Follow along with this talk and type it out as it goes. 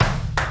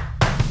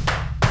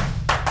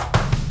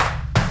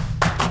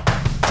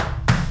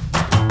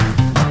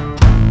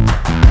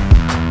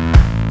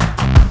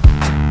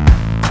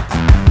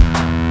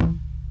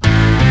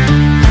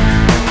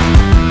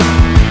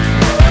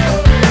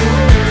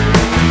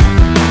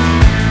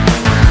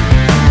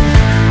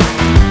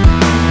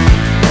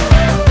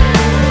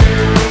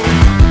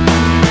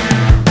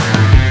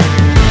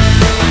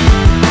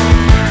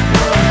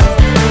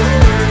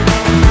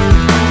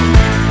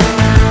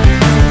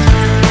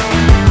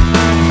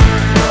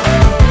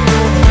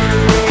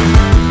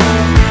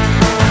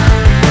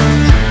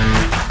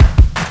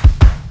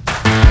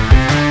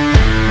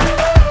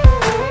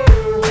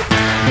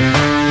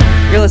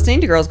listening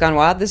to Girls Gone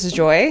Wild. This is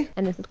Joy.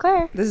 And this is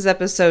Claire. This is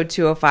episode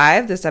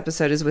 205. This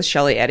episode is with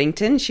Shellie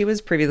Edington. She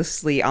was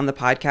previously on the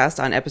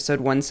podcast on episode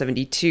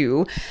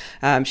 172.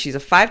 She's a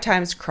 5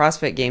 times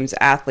CrossFit Games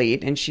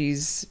athlete, and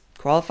she's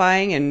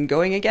qualifying and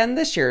going again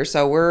this year.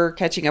 So we're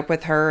catching up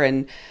with her,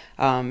 and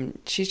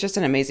she's just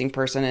an amazing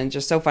person and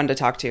just so fun to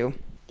talk to.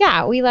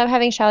 Yeah, we love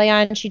having Shellie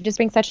on. She just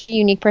brings such a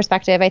unique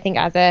perspective, I think,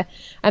 as a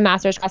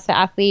master's CrossFit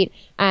athlete.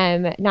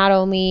 Not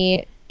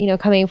only,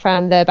 coming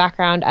from the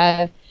background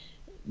of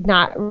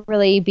not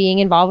really being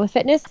involved with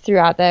fitness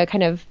throughout the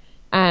kind of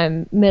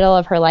middle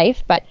of her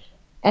life, but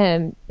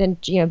then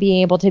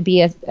being able to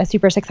be a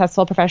super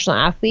successful professional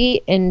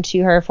athlete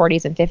into her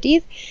 40s and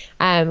 50s.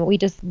 We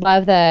just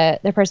love the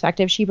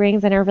perspective she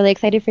brings and are really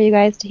excited for you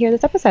guys to hear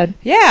this episode.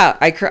 Yeah,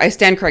 I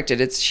stand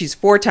corrected. She's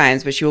 4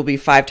 times, but she will be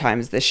 5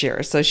 times this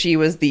year. So she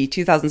was the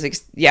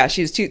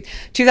 2016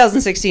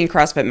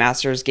 CrossFit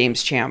Masters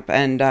Games champ,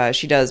 and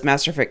she does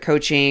MasterFit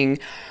coaching.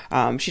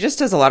 She just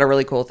does a lot of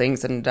really cool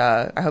things, and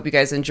I hope you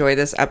guys enjoy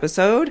this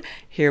episode.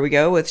 Here we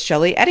go with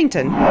Shellie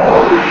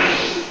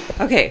Edington.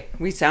 Okay,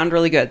 we sound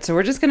really good, so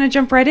we're just going to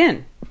jump right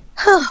in.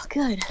 Oh,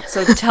 good.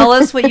 So tell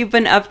us what you've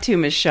been up to,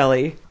 Miss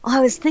Shellie. Well, I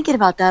was thinking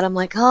about that. I'm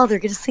like, they're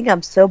going to think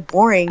I'm so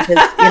boring because,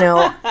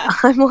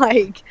 I'm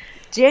like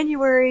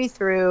January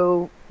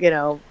through,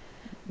 the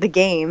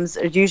games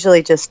are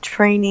usually just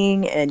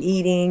training and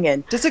eating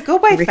and does it go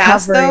by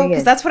fast, though?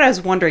 Because that's what I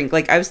was wondering.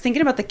 Like, I was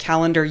thinking about the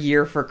calendar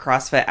year for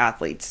CrossFit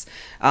athletes,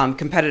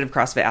 competitive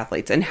CrossFit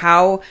athletes, and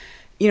how...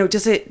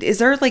 is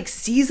there like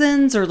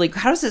seasons or like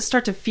how does it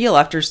start to feel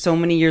after so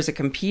many years of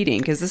competing?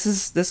 Because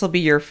this will be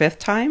your 5th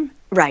time,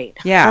 right?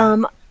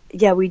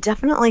 Yeah, we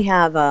definitely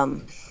have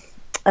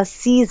a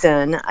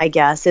season. I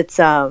guess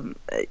it's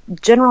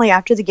generally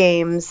after the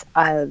games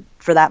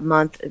for that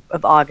month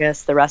of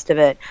August. The rest of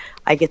it,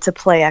 I get to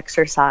play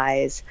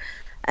exercise,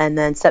 and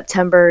then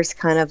September's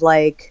kind of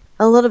like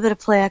a little bit of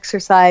play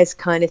exercise,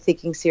 kind of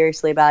thinking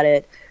seriously about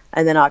it,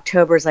 and then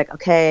October's like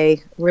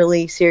okay,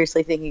 really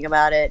seriously thinking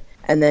about it.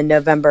 And then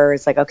November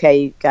is like,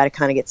 okay, you got to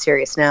kind of get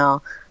serious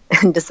now.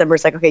 And December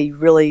is like, okay, you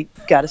really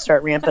got to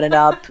start ramping it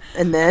up.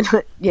 And then,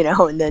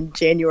 and then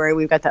January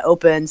we've got the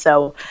open.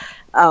 So,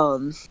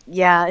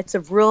 it's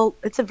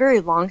a very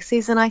long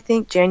season, I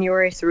think,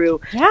 January through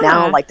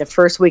now, like the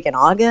first week in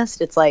August.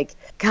 It's like,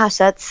 gosh,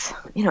 that's,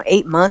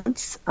 8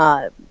 months,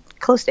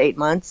 close to 8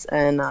 months,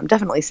 and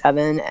definitely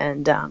 7.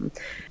 And, and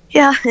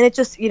it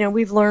just,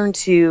 we've learned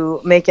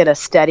to make it a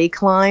steady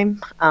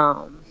climb.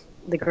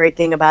 The great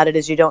thing about it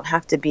is you don't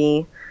have to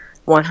be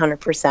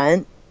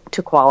 100%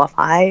 to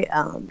qualify.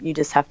 You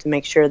just have to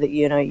make sure that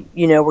you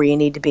know where you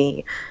need to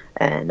be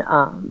and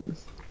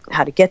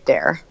how to get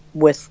there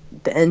with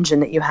the engine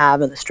that you have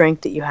and the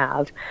strength that you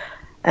have,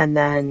 and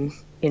then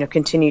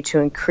continue to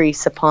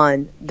increase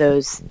upon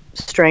those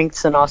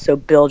strengths and also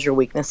build your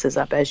weaknesses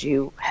up as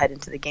you head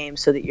into the game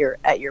so that you're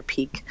at your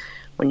peak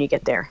when you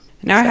get there.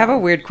 Now I have a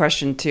weird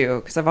question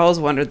too, because I've always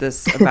wondered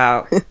this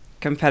about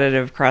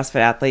competitive CrossFit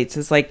athletes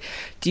is like,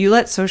 do you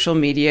let social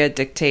media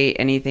dictate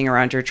anything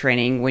around your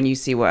training when you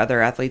see what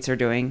other athletes are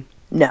doing?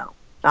 No,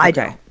 I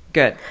don't.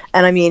 Good.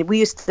 And I mean, we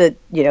used to,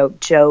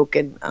 joke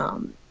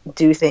and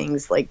do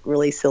things like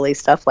really silly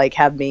stuff, like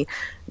have me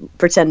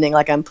pretending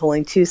like I'm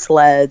pulling 2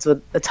 sleds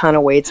with a ton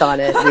of weights on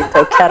it. And we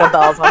throw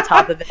kettlebells on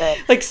top of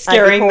it. Like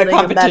scaring the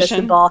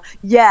competition. Ball.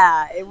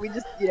 Yeah. And we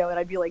just, and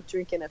I'd be like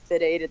drinking a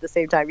Fit Aid at the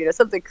same time,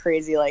 something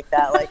crazy like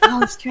that. Like,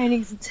 this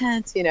training's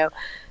intense,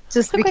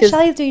 Just look because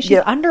what Shellie's doing. She's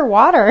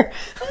underwater.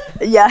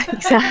 Yeah,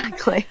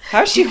 exactly.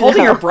 How is she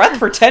holding her breath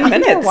for 10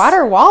 minutes?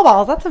 Underwater wall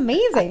balls. That's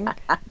amazing.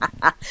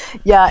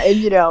 Yeah,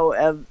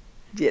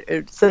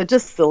 and so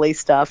just silly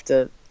stuff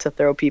to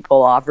throw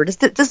people off, or just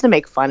to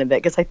make fun of it,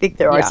 because I think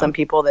there are some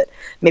people that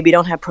maybe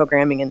don't have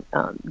programming and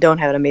don't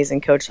have an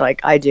amazing coach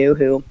like I do,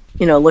 who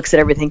looks at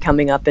everything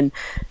coming up and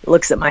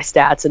looks at my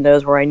stats and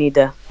knows where I need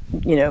to,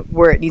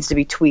 where it needs to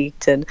be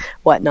tweaked and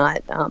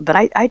whatnot. But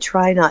I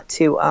try not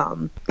to,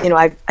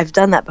 I've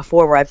done that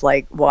before where I've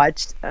like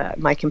watched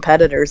my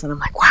competitors and I'm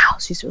like, wow,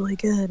 she's really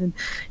good and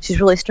she's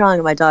really strong.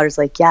 And my daughter's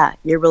like, yeah,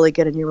 you're really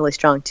good and you're really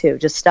strong too.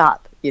 Just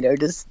stop,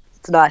 just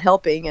it's not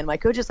helping. And my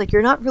coach is like,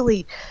 you're not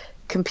really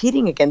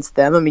competing against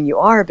them. I mean, you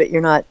are, but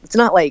you're not, it's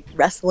not like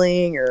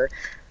wrestling or,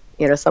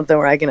 something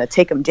where I'm going to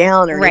take them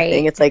down or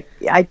anything. It's like,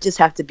 I just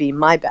have to be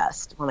my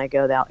best when I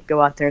go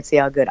out there and see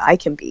how good I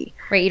can be.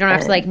 Right. You don't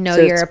have to know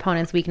your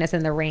opponent's weakness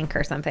in the rink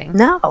or something.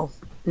 No.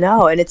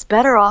 And it's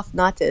better off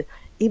not to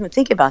even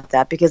think about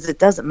that, because it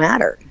doesn't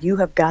matter. You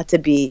have got to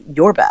be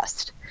your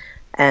best.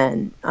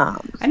 And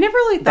I never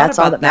really thought that's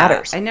about all that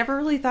matters. I never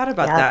really thought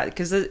about that,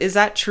 because is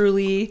that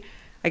truly,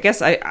 I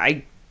guess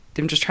I'm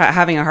just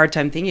having a hard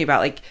time thinking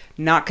about like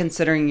not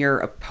considering your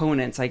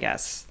opponents, I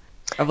guess,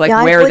 of like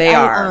where they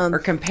are or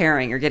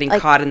comparing or getting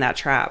caught in that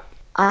trap.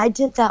 I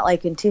did that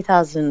like in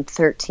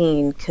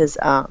 2013 because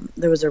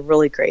there was a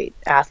really great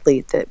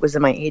athlete that was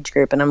in my age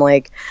group, and I'm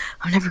like,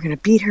 I'm never going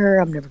to beat her.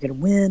 I'm never going to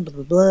win, blah,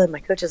 blah, blah. And my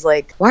coach is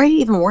like, why are you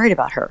even worried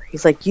about her?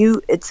 He's like,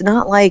 it's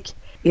not like,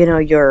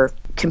 you're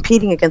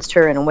competing against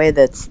her in a way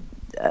that's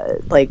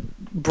like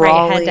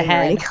brawling head to or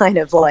any head. kind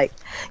of like,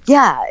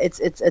 yeah, it's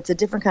a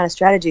different kind of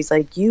strategy. It's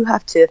like you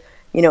have to,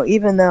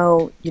 even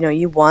though,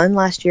 you won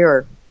last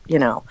year,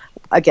 or,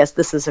 I guess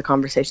this is a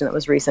conversation that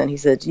was recent. He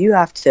said, you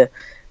have to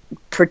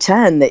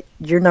pretend that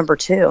you're number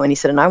two. And he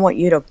said, and I want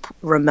you to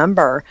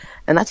remember,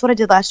 and that's what I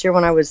did last year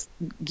when I was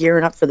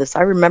gearing up for this.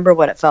 I remember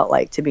what it felt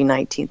like to be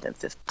 19th and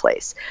 5th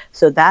place.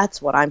 So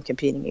that's what I'm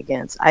competing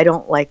against. I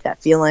don't like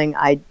that feeling.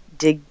 I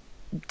dig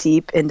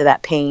deep into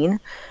that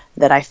pain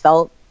that I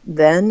felt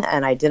then,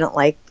 and I didn't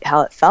like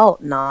how it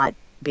felt not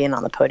being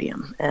on the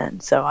podium.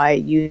 And so I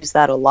use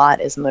that a lot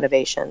as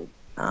motivation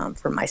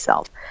for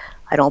myself.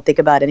 I don't think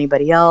about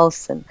anybody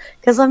else, and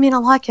because a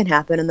lot can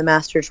happen in the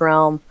Masters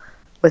realm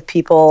with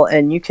people,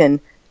 and you can,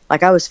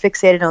 like, I was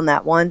fixated on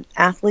that one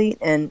athlete,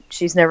 and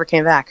she's never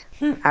came back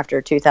after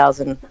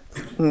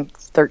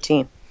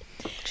 2013.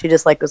 She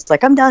just was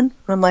like, I'm done.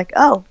 I'm like,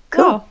 oh,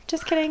 cool. Oh,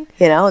 just kidding.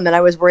 And then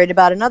I was worried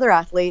about another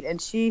athlete, and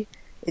she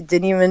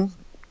didn't even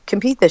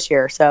compete this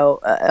year. So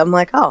I'm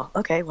like, oh,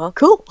 okay, well,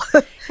 cool.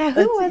 Yeah,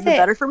 who was it?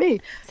 Better for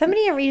me.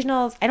 Somebody in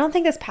regionals, I don't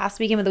think this past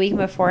weekend, but the weekend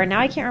before, now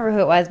I can't remember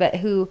who it was, but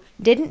who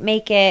didn't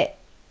make it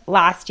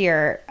last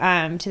year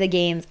to the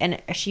games, and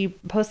she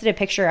posted a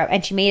picture of,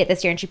 and she made it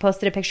this year, and she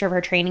posted a picture of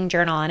her training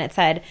journal, and it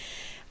said,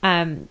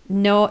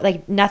 no,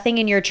 like, nothing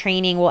in your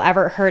training will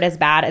ever hurt as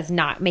bad as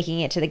not making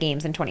it to the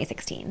games in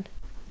 2016.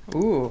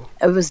 Ooh.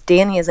 It was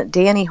Danny, is it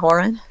Danny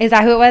Horan? Is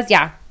that who it was?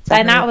 Yeah.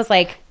 And that was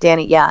like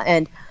Danny, yeah.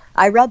 And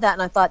I read that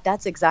and I thought,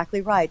 that's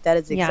exactly right. That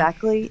is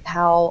exactly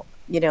how,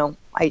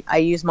 I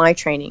use my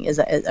training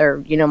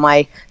or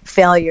my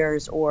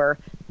failures, or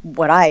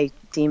what I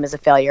deem as a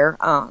failure.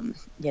 A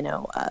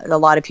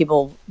lot of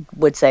people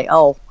would say,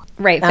 oh,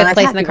 right, fifth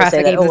place in the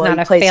CrossFit Games is not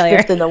a failure.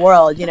 Fifth in the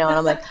world, and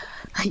I'm like,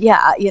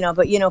 yeah,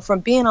 but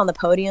from being on the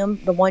podium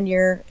the one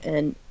year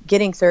and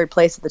getting third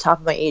place at the top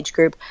of my age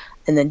group,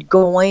 and then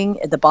going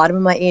at the bottom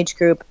of my age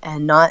group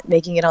and not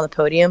making it on the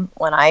podium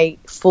when I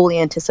fully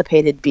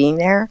anticipated being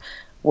there,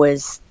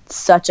 was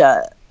such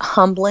a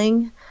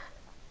humbling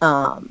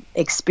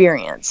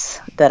experience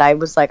that I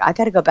was like, I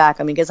got to go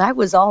back. Because I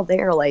was all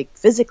there, like,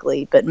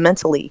 physically, but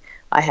mentally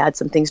I had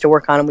some things to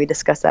work on, and we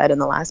discussed that in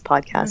the last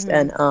podcast.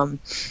 And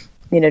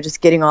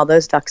just getting all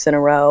those ducks in a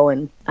row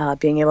and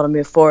being able to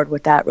move forward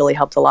with that really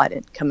helped a lot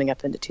in coming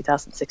up into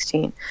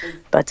 2016.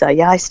 But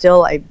I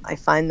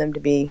find them to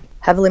be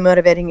heavily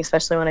motivating,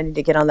 especially when I need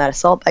to get on that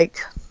assault bike.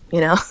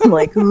 I'm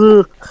like,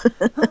 ooh,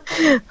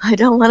 I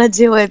don't want to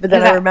do it, but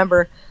then I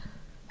remember,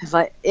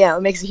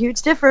 it makes a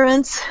huge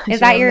difference. Is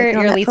that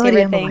your least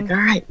favorite thing? I'm like,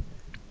 all right.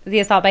 Is the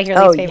assault bike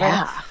your least favorite?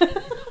 Yeah.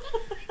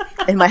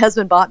 And my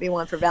husband bought me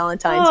one for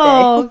Valentine's Day.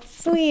 Oh,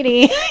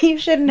 sweetie, you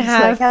shouldn't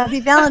have. Like, happy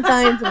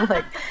Valentine's. I'm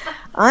like,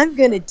 I'm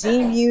going to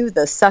deem you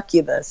the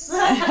succubus.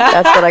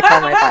 That's what I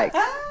call my bike.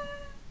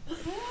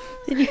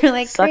 And you're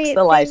like, sucks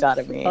the life out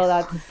of me. Oh,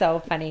 that's so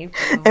funny.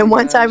 And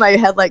one time I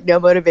had no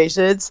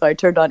motivation, so I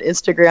turned on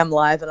Instagram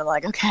Live, and I'm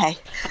like, okay.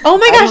 Oh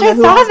my gosh, I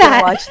saw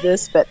that. Watch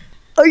this, but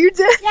oh, you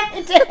did? Yeah,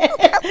 I did.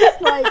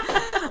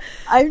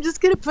 I'm just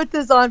gonna put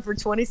this on for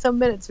 20-some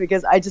minutes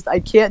because I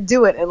can't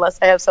do it unless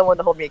I have someone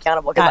to hold me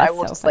accountable. Because I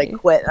will just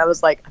quit. And I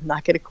was like, I'm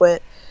not gonna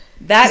quit.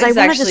 That is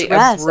actually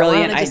a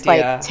brilliant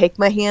idea. Just take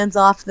my hands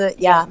off the.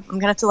 Yeah, I'm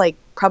gonna have to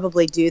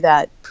probably do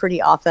that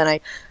pretty often.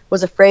 I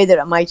was afraid that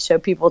it might show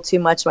people too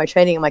much my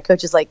training, and my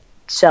coach is like,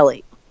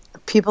 Shellie,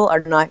 people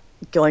are not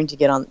going to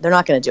get on. They're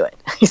not going to do it.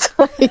 He's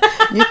like,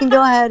 you can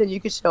go ahead and you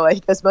can show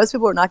it, because most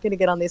people are not going to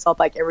get on the assault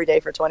bike every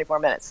day for 24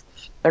 minutes.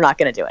 They're not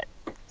going to do it.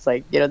 It's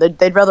like,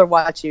 they'd rather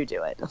watch you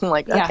do it. I'm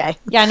like, okay.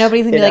 Yeah,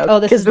 nobody's going to be like,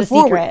 oh, this is the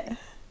secret.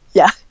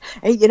 Yeah.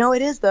 Hey,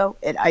 it is, though.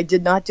 I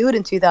did not do it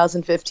in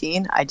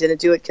 2015. I didn't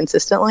do it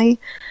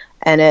consistently.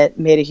 And it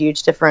made a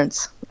huge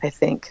difference, I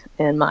think,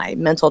 in my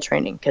mental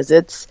training, because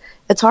it's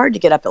hard to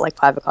get up at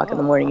 5 o'clock in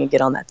the morning and get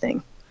on that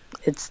thing.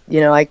 It's,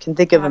 I can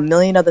think of a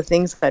million other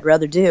things I'd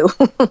rather do.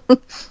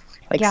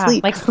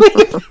 Sleep. Like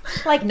sleep.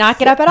 Like not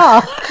get up at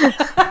all.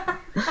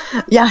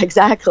 Yeah,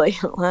 exactly.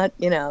 But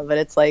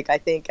it's I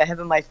think I have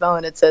in my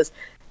phone, it says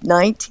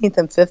 19th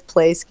and 5th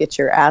place, get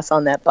your ass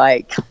on that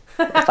bike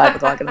at 5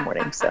 o'clock in the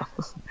morning. So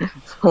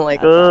I'm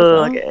like,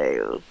 awesome. Okay.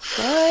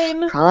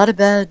 Fine. Crawl out of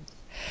bed.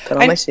 Put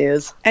on my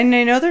shoes. And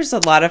I know there's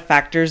a lot of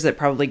factors that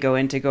probably go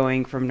into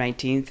going from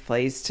 19th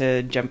place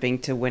to jumping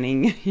to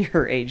winning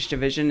your age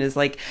division. Is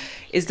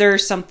there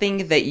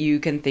something that you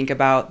can think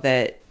about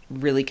that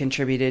really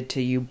contributed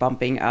to you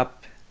bumping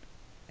up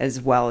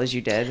as well as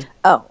you did?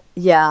 Oh,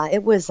 yeah.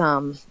 It was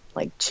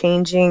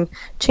changing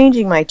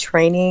my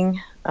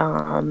training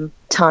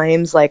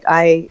times.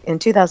 In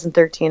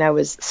 2013, I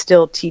was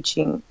still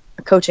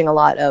coaching a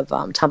lot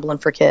of tumbling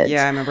for kids.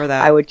 Yeah, I remember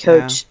that. I would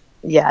coach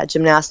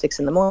gymnastics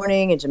in the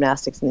morning and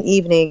gymnastics in the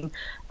evening,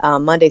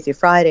 Monday through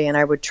Friday, and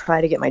I would try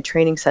to get my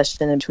training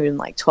session in between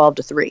 12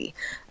 to 3,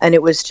 and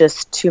it was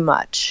just too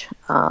much.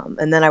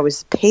 And then I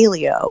was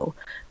paleo,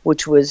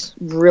 which was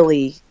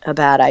really a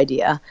bad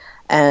idea,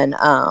 and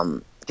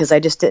because I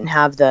just didn't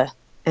have the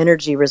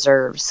energy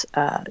reserves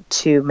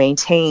to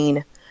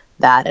maintain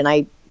that.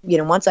 And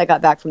once I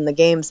got back from the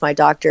games, my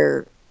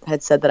doctor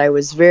had said that I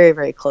was very,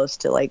 very close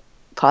to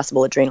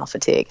possible adrenal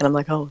fatigue. And I'm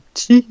like, oh,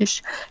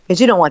 geez,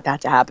 because you don't want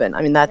that to happen.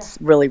 I mean, that's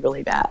really,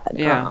 really bad.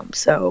 Yeah.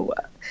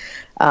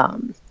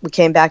 We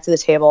came back to the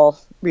table,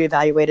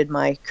 reevaluated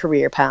my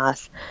career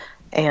path,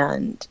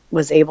 and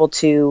was able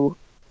to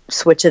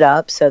switch it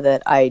up so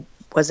that I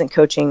wasn't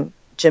coaching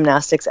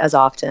gymnastics as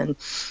often,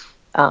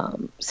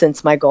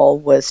 since my goal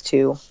was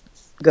to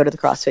go to the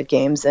CrossFit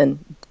Games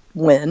and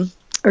win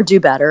or do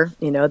better,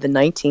 the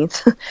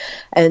 19th,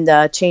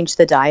 and changed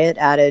the diet,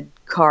 added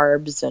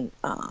carbs, and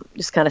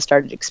just kind of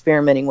started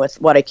experimenting with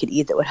what I could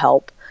eat that would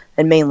help.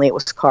 And mainly it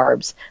was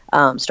carbs.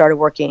 Started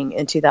working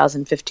in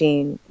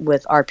 2015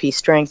 with RP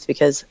Strength,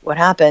 because what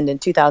happened in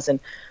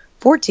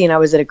 2014, I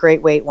was at a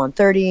great weight,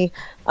 130,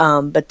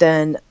 but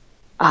then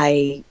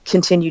I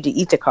continued to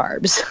eat the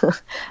carbs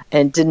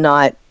and did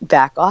not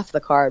back off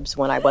the carbs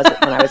when I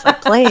was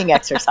like playing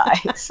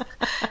exercise.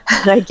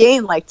 And I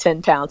gained like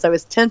 10 pounds. I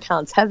was 10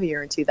 pounds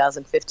heavier in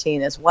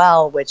 2015 as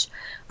well, which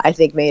I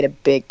think made a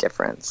big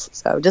difference.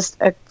 So just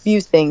a few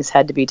things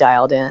had to be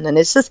dialed in. And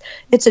it's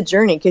a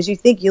journey, because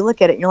you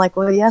look at it and you're like,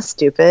 well, yeah,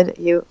 stupid.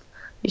 You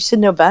should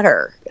know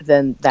better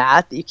than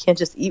that. You can't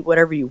just eat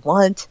whatever you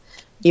want,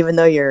 even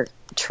though you're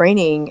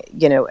training.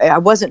 I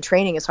wasn't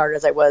training as hard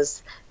as I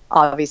was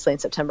obviously in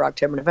September,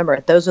 October,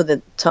 November. Those are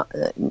the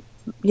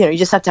you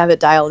just have to have it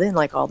dialed in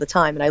like all the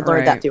time. And I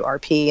learned that through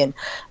RP, and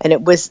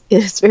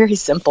it's very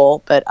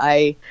simple, but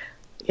I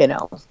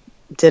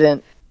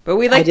didn't. But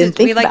we like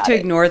to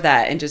ignore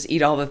that and just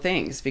eat all the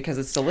things because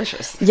it's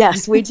delicious.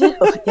 Yes, we do.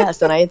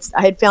 Yes, and I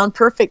had found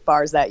Perfect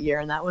bars that year,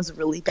 and that was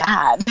really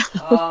bad.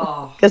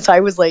 Oh. Because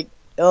I was like,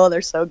 oh,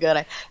 they're so good.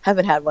 I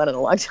haven't had one in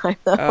a long time,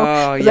 though.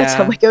 Oh, yeah. That's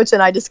how my coach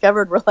and I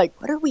discovered. We're like,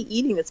 what are we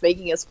eating that's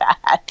making us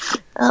fat?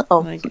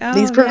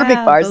 These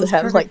Perfect bars that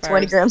have like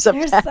 20 grams of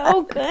fat. They're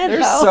so good.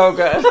 They're so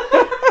good.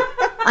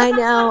 I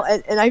know.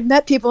 And I've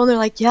met people, and they're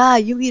like, yeah,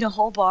 you eat a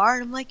whole bar?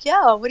 And I'm like,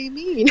 yeah, what do you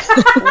mean?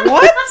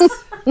 What?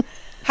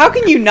 How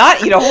can you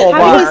not eat a whole bar?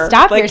 How do you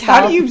stop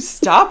yourself? How do you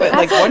stop it?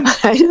 I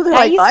know, they're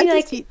like, I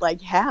just eat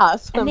like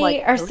half. And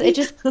it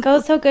just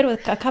goes so good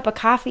with a cup of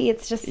coffee.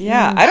 It's just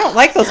I don't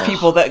like those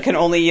people that can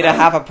only eat a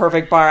half a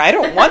Perfect bar. I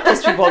don't want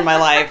those people in my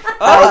life.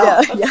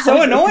 Oh, that's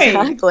so annoying.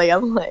 Exactly.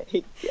 I'm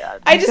like,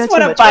 I just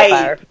want a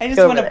bite. I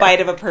just want a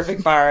bite of a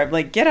Perfect bar. I'm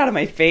like, get out of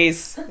my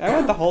face. I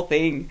want the whole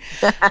thing.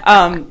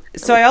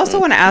 So I also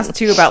want to ask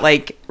too about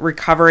like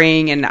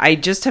recovering, and I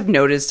just have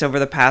noticed over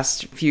the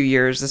past few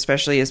years,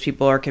 especially as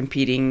people are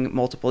competing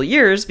multiple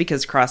years,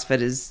 because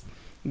CrossFit is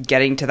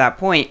getting to that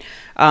point,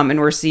 and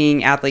we're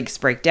seeing athletes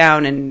break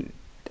down and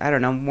I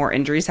don't know, more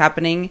injuries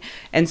happening.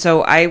 And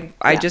so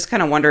I just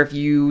kind of wonder if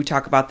you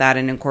talk about that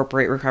and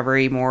incorporate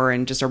recovery more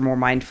and just are more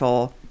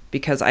mindful,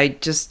 because I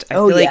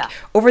feel like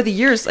over the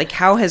years, like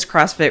how has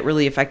CrossFit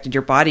really affected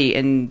your body,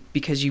 and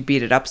because you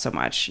beat it up so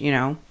much,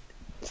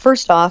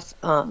 First off,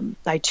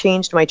 I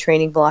changed my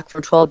training block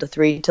from 12 to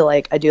 3 to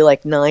I do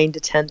 9 to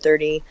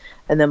 10:30,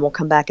 and then we'll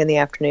come back in the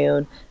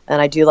afternoon. And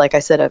I do, like I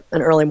said,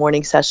 an early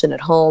morning session at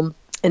home.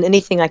 And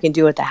anything I can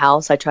do at the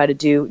house, I try to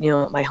do,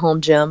 at my home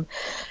gym.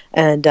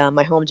 And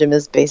my home gym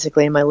is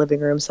basically in my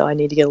living room, so I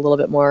need to get a little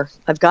bit more.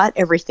 I've got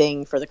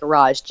everything for the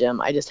garage gym.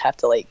 I just have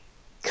to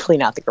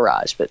clean out the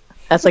garage, but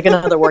that's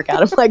another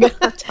workout. I'm like, I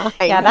don't have time.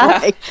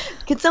 Yeah,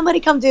 can somebody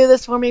come do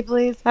this for me,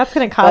 please? That's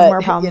going to cause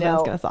more problems than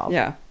it's going to solve.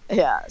 Yeah.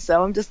 Yeah,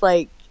 so I'm just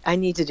like, I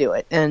need to do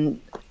it. And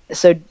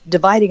so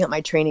dividing up my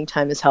training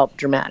time has helped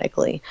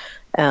dramatically.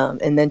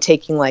 And then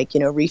taking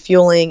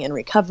refueling and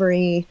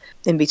recovery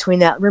in between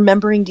that,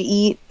 remembering to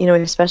eat,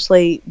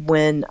 especially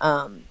when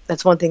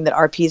that's one thing that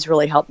RP's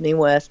really helped me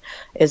with,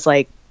 is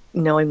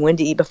knowing when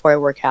to eat before I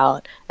work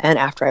out and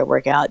after I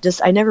work out.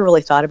 I never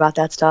really thought about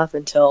that stuff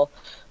until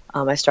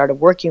I started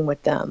working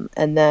with them.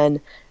 And then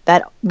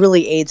that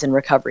really aids in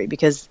recovery,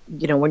 because,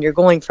 when you're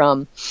going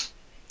from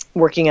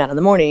working out in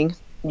the morning,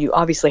 you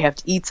obviously have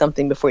to eat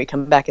something before you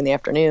come back in the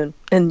afternoon,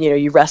 and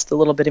you rest a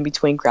little bit in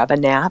between, grab a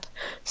nap.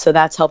 So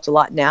that's helped a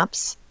lot.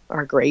 Naps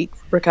are great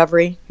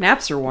recovery.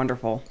 Naps are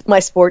wonderful. My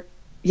sports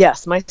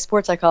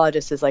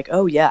psychologist is like,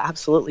 oh yeah,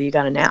 absolutely, you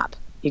got a nap.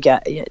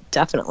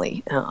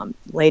 Definitely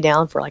lay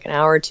down for an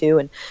hour or two,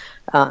 and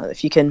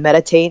if you can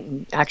meditate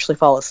and actually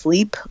fall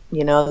asleep,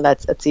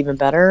 that's even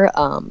better.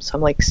 So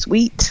I'm like,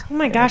 sweet. Oh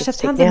my gosh, that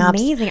sounds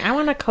amazing. I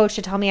want a coach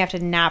to tell me I have to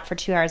nap for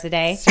 2 hours a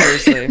day.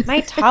 Seriously.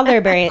 My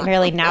toddler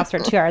barely naps for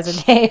 2 hours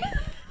a day.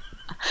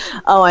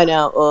 Oh, I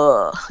know.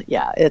 Ugh.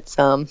 Yeah, it's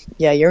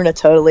you're in a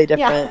totally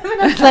different,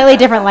 slightly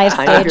different life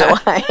stage. Your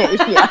life.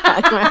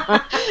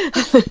 Yeah.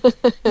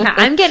 Yeah,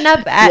 I'm getting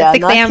up at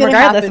 6 a.m.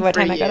 regardless of what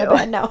time I go to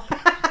bed. No.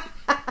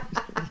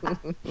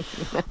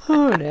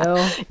 Oh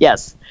no.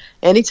 Yes.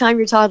 Anytime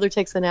your toddler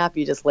takes a nap,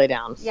 you just lay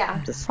down.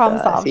 Yeah.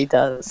 Problem solved. He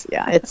does.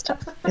 Yeah. It's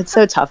tough. It's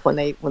so tough when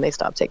they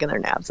stop taking their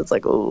naps. It's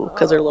like, ooh,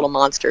 because they're little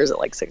monsters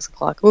at 6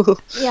 o'clock. Ooh.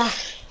 Yeah.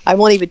 I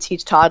won't even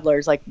teach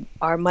toddlers.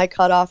 My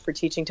cutoff for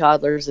teaching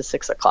toddlers is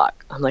 6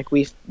 o'clock. I'm like,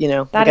 we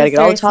got to get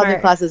all the toddler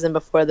classes in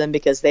before them,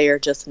 because they are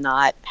just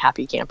not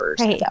happy campers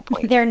at that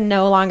point. They're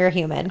no longer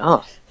human.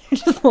 Oh.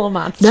 just a little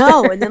monster.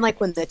 No, and then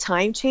like when the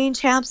time change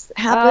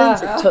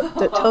happens,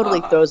 it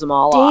totally throws them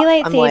all off.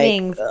 Daylight I'm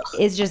savings like,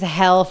 is just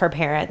hell for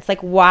parents.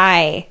 Like,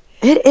 why?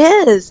 it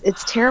is.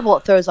 It's terrible.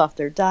 It throws off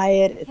their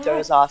diet. It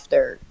throws off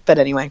their. But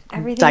anyway,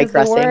 Everything is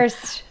the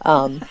worst.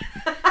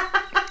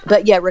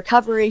 But yeah,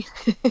 recovery.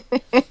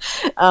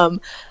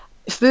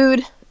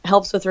 Food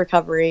helps with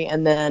recovery,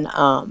 and then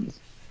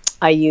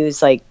I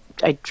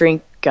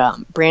drink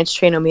branched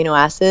chain amino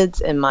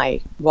acids in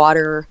my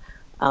water.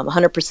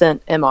 100%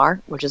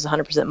 MR, which is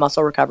 100%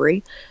 muscle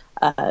recovery,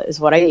 is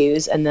what I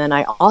use. And then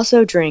I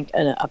also drink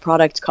a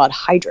product called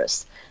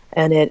Hydrus,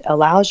 and it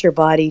allows your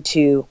body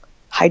to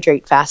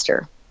hydrate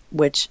faster,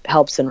 which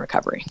helps in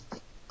recovery.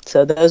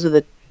 So those are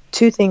the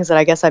two things that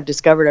I guess I've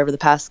discovered over the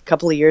past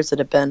couple of years that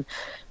have been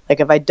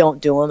like, if I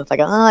don't do them, if I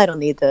go, I don't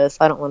need this,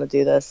 I don't want to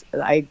do this,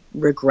 I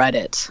regret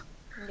it.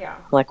 Yeah.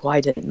 I'm like,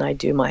 why didn't I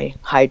do my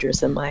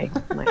Hydrus and my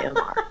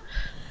MR?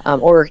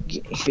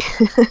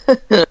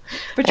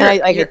 But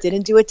I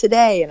didn't do it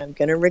today, and I'm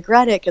going to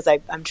regret it because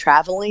I'm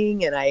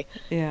traveling, and I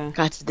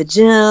got to the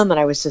gym, and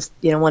I was just,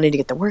 wanting to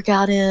get the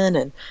workout in,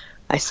 and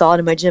I saw it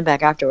in my gym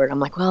bag afterward. I'm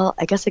like, well,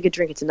 I guess I could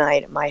drink it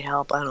tonight. It might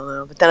help. I don't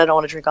know. But then I don't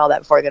want to drink all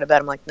that before I go to bed.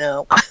 I'm like,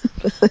 no.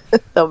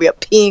 I'll be up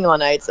peeing all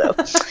night, so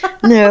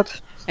nope.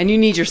 And you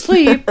need your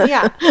sleep.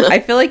 Yeah. I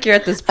feel like you're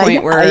at this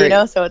point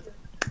where, so it's...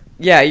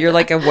 Yeah, you're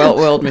like a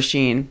well-oiled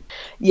machine.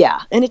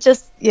 Yeah. And it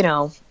just,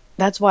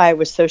 that's why I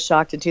was so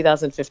shocked in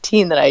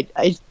 2015 that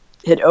I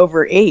had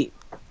overate.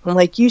 I'm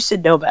like, you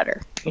should know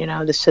better,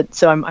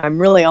 So I'm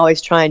really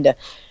always trying to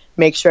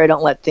make sure I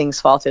don't let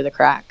things fall through the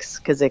cracks,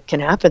 because it can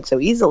happen so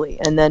easily.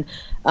 And then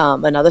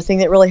another thing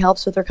that really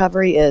helps with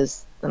recovery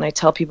is, and I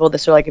tell people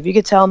this, are like, if you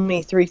could tell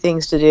me 3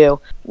 things to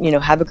do,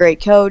 have a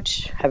great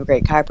coach, have a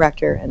great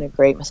chiropractor, and a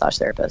great massage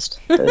therapist.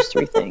 Those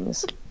 3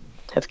 things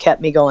have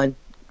kept me going,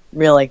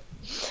 really.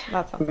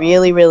 That's awesome.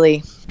 Really,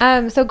 really.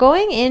 So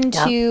going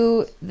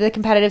into the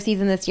competitive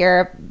season this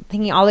year,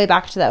 thinking all the way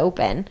back to the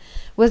Open,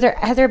 has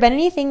there been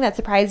anything that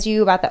surprised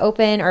you about the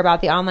Open or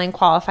about the online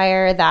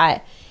qualifier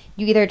that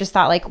you either just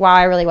thought like, wow,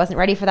 I really wasn't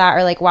ready for that,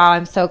 or like, wow,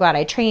 I'm so glad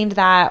I trained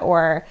that,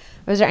 or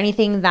was there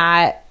anything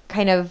that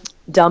kind of...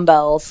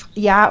 Dumbbells.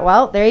 Yeah,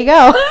 well, there you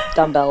go.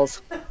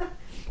 Dumbbells.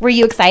 Were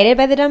you excited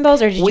by the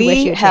dumbbells, or did you wish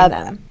you had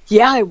trained them?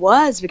 Yeah, I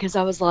was, because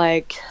I was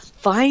like...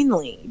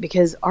 Finally,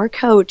 because our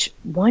coach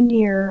one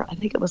year, I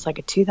think it was like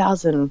a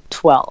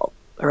 2012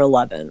 or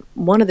 11,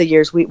 one of the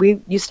years, we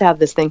used to have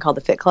this thing called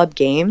the Fit Club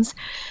Games,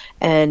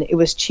 and it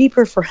was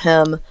cheaper for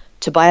him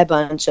to buy a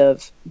bunch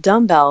of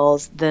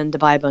dumbbells than to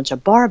buy a bunch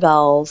of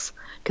barbells,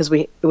 because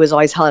it was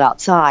always held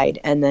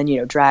outside, and then,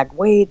 drag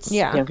weights,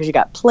 because you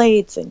got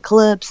plates and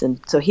clips, and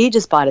so he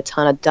just bought a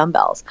ton of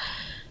dumbbells.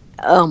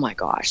 Oh my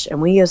gosh. And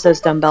we use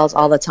those dumbbells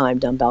all the time.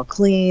 Dumbbell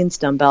cleans,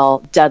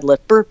 dumbbell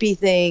deadlift burpee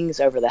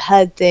things, over the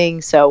head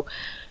things. So,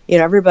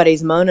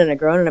 everybody's moaning and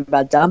groaning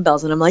about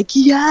dumbbells, and I'm like,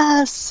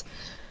 yes.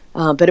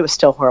 But it was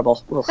still horrible.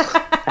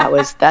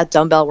 That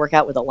dumbbell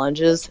workout with the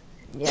lunges.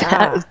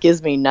 Yeah. That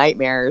gives me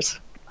nightmares.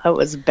 That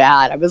was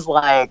bad. I was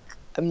like,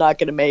 I'm not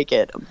going to make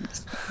it. It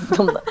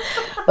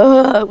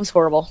was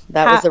horrible.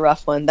 That was the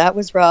rough one. That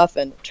was rough.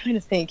 And I'm trying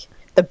to think,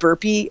 the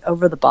burpee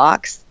over the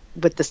box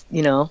with this,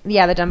 the dumbbell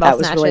that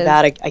was snatches. really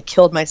bad. I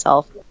killed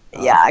myself.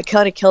 Yeah, I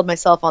kind of killed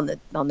myself on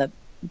the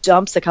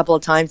jumps a couple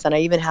of times, and I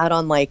even had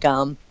on like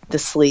the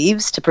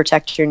sleeves to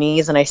protect your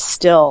knees, and I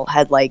still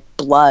had like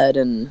blood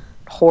and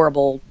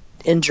horrible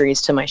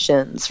injuries to my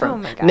shins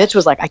from Mitch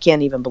was like, I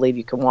can't even believe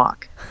you can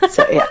walk.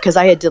 So yeah, because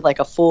I did like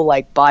a full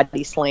like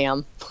body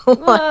slam,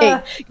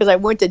 because I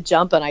went to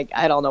jump, and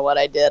I don't know what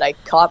I did. I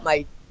caught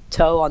my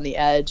toe on the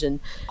edge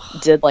and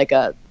did like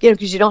a,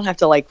 because you don't have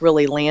to like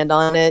really land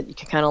on it. You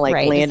can kind of like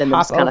land and then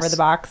just kind of over the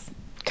box,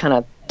 kind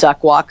of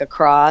duck walk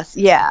across.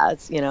 Yeah,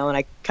 it's, and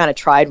I kind of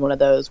tried one of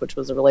those, which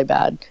was a really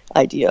bad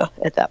idea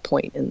at that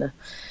point in the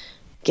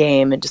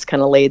game, and just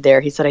kind of laid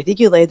there. He said, I think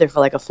you laid there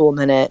for like a full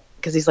minute,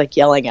 because he's like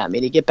yelling at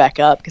me to get back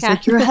up, because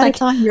like, you're ahead of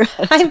time.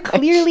 I'm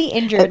clearly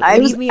injured. I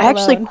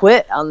actually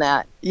quit on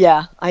that.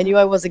 Yeah, I knew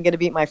I wasn't going to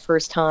beat my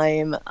first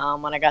time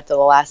when I got to the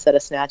last set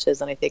of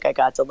snatches, and I think I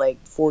got to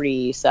like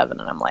 47,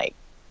 and I'm like,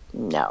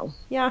 no.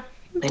 Yeah,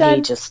 and done.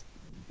 He just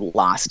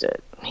lost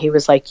it. He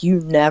was like, you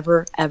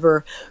never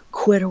ever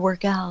quit a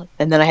workout.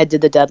 And then I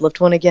did the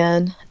deadlift one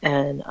again,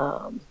 and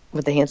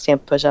with the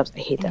handstand push-ups. I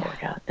hate that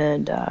workout.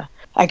 And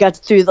I got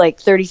through like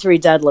 33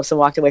 deadlifts and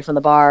walked away from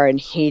the bar, and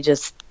he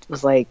just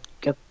was like,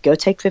 go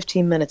take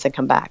 15 minutes and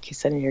come back. He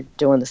said, and you're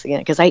doing this again,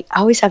 because I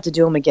always have to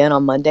do them again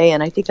on Monday,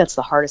 and I think that's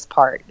the hardest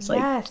part. It's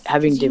like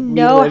having to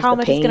relive how the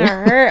much pain. It's gonna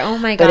hurt. Oh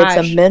my gosh! But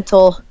it's a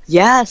mental,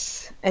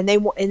 yes, and they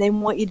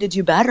want you to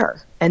do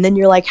better, and then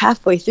you're like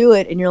halfway through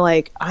it, and you're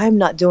like, I'm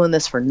not doing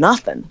this for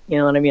nothing. You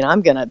know what I mean?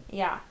 I'm gonna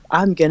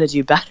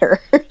do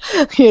better.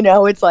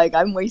 It's like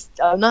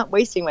I'm not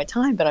wasting my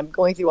time, but I'm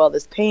going through all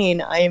this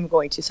pain. I am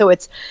going to. So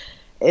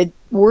it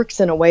works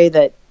in a way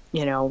that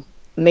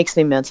makes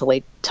me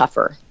mentally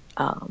tougher.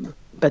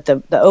 But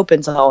the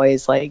Open's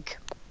always like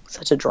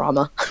such a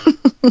drama.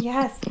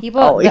 Yes,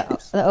 people. The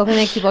Open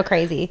makes people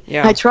crazy.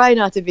 Yeah, I try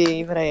not to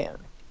be, but I am.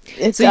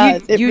 It So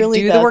does. It you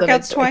really do does. the And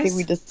workouts I think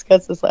we twice?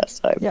 discussed this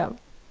last time. Yeah.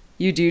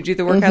 You do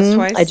the workouts I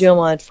twice? do them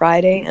on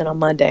Friday and on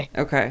Monday.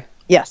 Okay.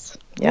 Yes.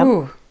 Yep.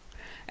 Ooh.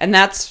 And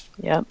that's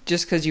Yep.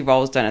 just because you've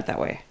always done it that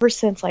way. Ever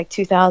since like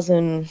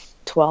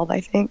 2012, I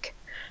think.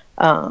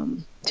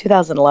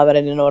 2011, I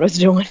didn't know what I was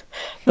doing.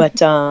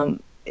 But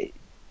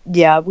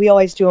yeah, we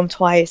always do them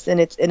twice.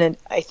 And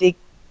I think,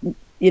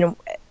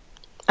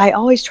 I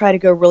always try to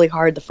go really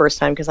hard the first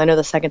time because I know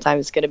the second time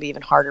is going to be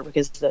even harder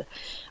because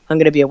I'm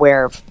going to be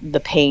aware of the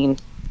pain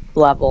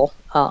level.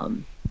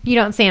 You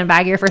don't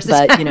sandbag your first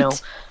But,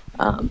 attempt.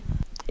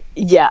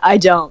 Yeah, I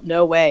don't.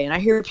 No way. And I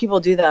hear people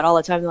do that all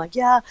the time. They're like,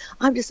 yeah,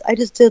 I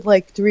just did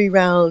like 3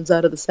 rounds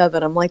out of the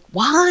 7. I'm like,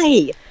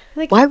 why?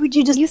 Like, why would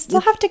you just you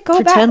still have to go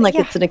pretend back.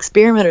 like it's an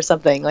experiment or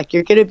something? Like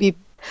you're going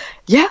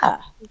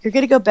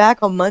to go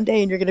back on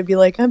Monday and you're going to be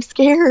like, I'm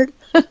scared.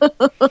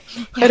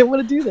 I don't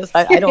want to do this.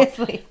 I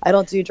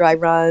don't do dry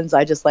runs.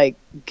 I just like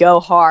go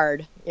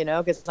hard,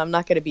 because I'm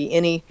not going to be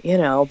any,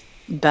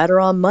 better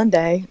on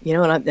Monday,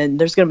 and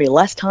there's going to be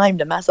less time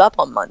to mess up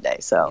on Monday.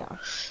 So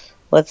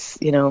let's,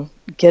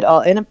 get all,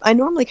 and I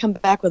normally come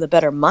back with a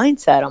better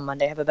mindset on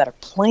Monday, have a better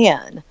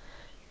plan,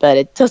 but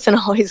it doesn't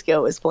always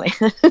go as planned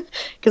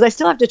because I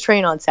still have to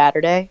train on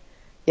Saturday,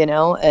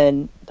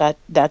 and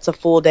that's a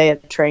full day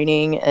of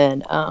training.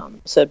 And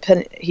so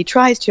he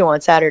tries to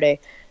on Saturday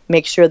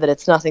make sure that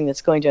it's nothing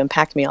that's going to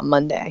impact me on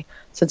Monday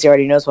since he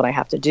already knows what I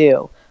have to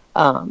do.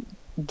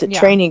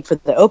 Training for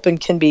the open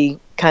can be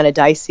kind of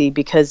dicey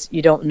because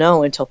you don't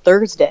know until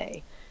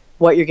Thursday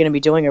what you're going to be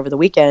doing over the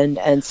weekend.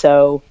 And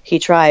so he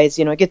tries,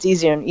 it gets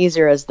easier and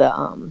easier as the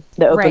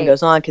open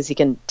goes on because he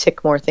can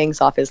tick more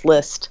things off his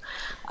list.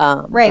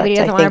 But he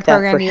doesn't want to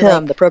program for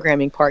him, the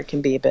programming part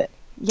can be a bit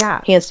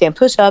handstand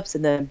push-ups,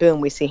 and then boom,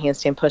 we see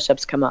handstand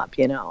push-ups come up,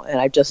 and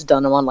I've just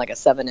done them on like a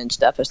 7-inch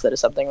deficit or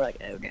something. We're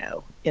like,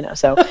 oh no,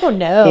 so oh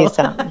no, he's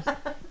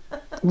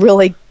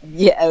really,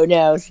 oh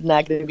no, it's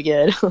not going to be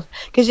good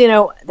because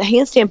the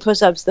handstand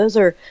push-ups, those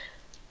are,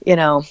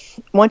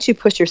 once you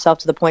push yourself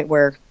to the point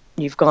where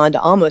you've gone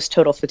to almost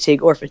total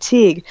fatigue or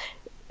fatigue,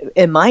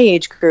 in my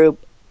age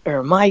group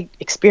or my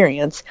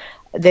experience,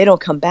 they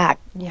don't come back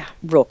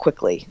real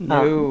quickly.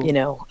 No.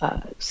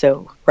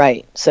 So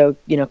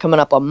coming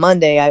up on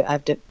Monday, I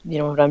have to,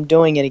 when I'm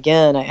doing it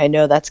again, I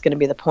know that's going to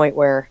be the point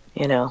where,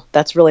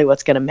 that's really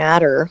what's going to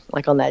matter.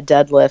 Like on that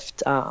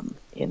deadlift,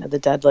 the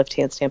deadlift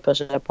handstand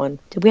push-up one.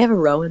 Did we have a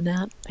row in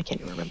that? I can't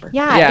even remember.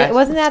 Yeah.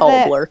 Wasn't that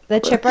the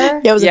chipper?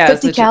 Yeah, it was a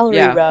 50 calorie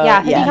row.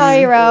 Yeah, 50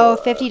 calorie row,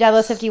 50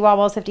 deadlifts, 50 wall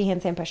balls, 50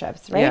 handstand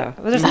push-ups, right? Yeah.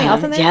 Was there something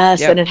else in there?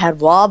 Yes, and it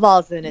had wall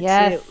balls in it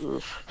too.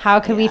 Oof.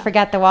 How could we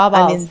forget the wall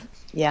balls?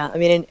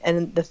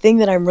 And the thing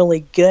that I'm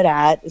really good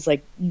at is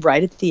like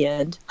right at the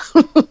end.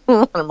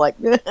 I'm like,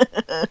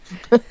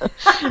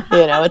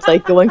 it's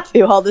like going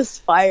through all this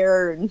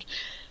fire and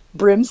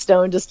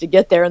brimstone just to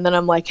get there. And then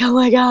I'm like, oh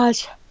my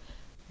gosh,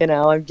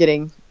 I'm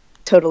getting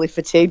totally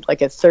fatigued,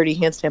 like at 30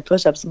 handstand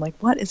push-ups. I'm like,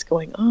 what is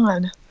going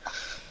on?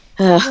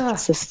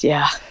 It's just,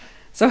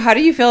 So how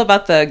do you feel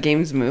about the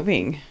games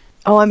moving?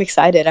 Oh, I'm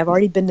excited. I've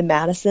already been to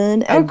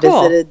Madison and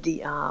visited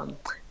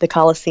the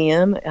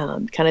Coliseum.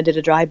 Kind of did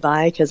a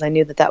drive-by because I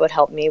knew that would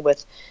help me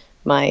with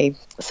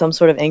some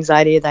sort of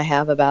anxiety that I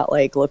have about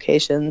like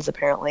locations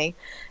apparently.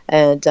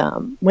 And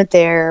went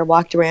there,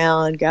 walked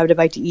around, grabbed a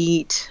bite to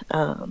eat.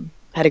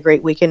 Had a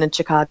great weekend in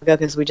Chicago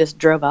because we just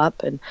drove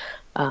up, and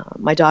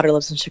my daughter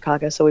lives in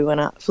Chicago, so we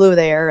went out, flew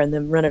there, and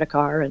then rented a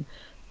car and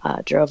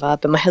drove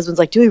up. And my husband's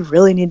like, "Do we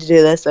really need to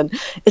do this?" And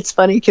it's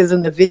funny because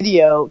in the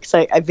video, because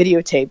I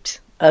videotaped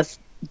us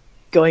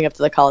going up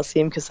to the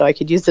Coliseum so I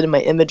could use it in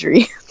my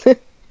imagery.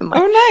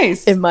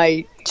 Nice. In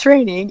my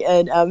training.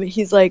 And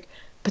he's like,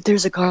 but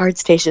there's a guard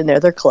station there.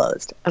 They're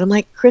closed. And I'm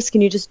like, Chris,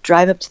 can you just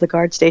drive up to the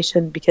guard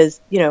station?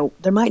 Because,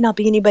 there might not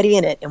be anybody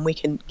in it and we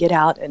can get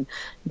out and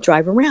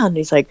drive around. And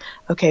he's like,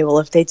 okay, well,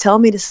 if they tell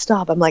me to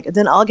stop, I'm like,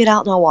 then I'll get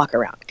out and I'll walk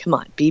around. Come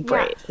on, be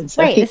brave. And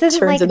so this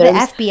isn't like the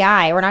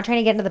FBI. We're not trying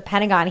to get into the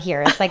Pentagon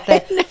here. It's like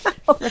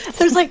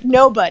there's like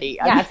nobody.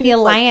 It's the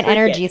Alliant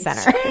Energy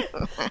Center.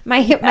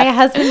 My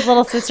husband's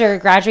little sister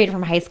graduated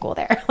from high school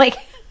there. Like,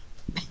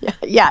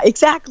 yeah,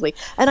 exactly.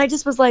 And I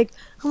just was like,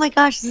 oh my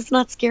gosh, this is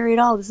not scary at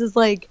all. This is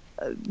like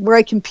where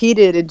I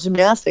competed in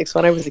gymnastics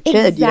when I was a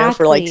kid,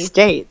 for like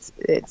states.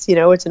 It's,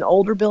 it's an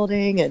older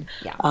building, and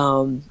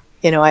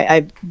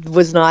I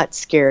was not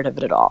scared of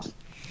it at all.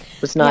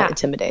 It was not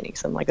intimidating.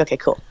 So I'm like, okay,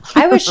 cool.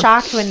 I was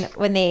shocked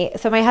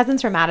so my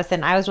husband's from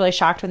Madison. I was really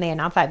shocked when they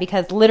announced that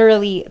because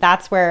literally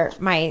that's where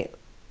my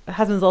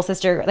husband's little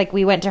sister, like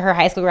we went to her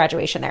high school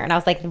graduation there, and I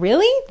was like,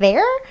 really?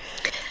 There?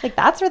 Like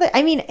that's where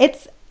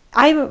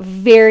I'm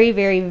very,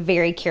 very,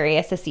 very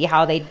curious to see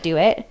how they do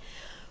it.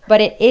 But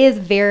it is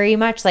very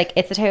much like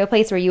it's the type of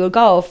place where you would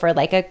go for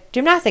like a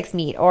gymnastics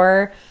meet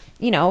or,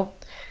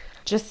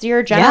 just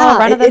your general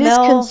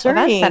run-of-the-mill event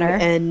center.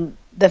 And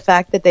the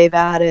fact that they've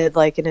added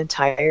like an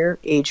entire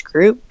age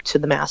group to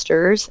the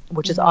Masters,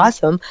 which is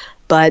awesome.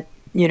 But,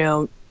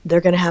 they're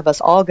going to have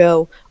us all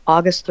go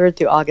August 3rd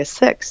through August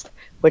 6th,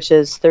 which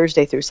is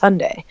Thursday through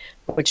Sunday,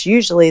 which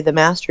usually the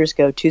Masters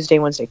go Tuesday,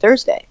 Wednesday,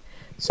 Thursday.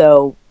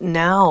 So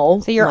now,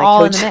 So you're my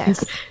all in coach, the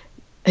mix.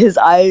 his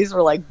eyes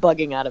were like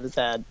bugging out of his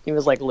head. He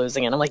was like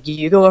losing it. I'm like,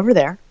 you go over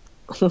there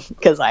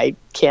because I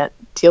can't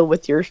deal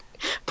with your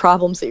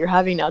problems that you're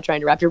having now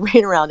trying to wrap your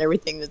brain around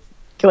everything that's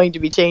going to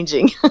be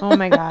changing. Oh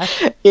my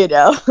gosh.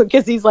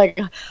 Because he's like,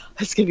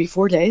 it's going to be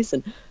 4 days.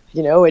 And,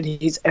 and are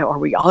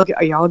you all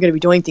going to be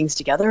doing things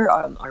together?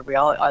 Are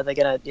they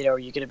going to, are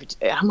you going to be,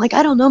 I'm like,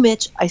 I don't know,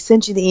 Mitch. I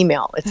sent you the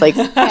email. It's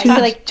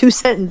like two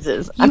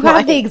sentences. You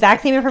have the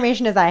exact same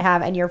information as I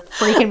have, and you're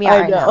freaking me out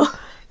right now.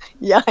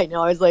 Yeah, I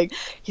know. I was like,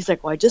 he's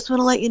like, well, I just want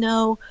to let you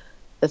know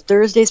the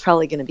Thursday's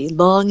probably going to be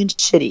long and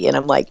shitty. And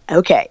I'm like,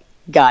 okay,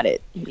 got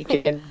it. You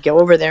can go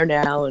over there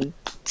now and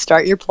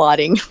start your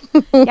plotting.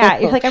 Yeah,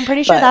 you're like, I'm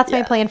pretty sure that's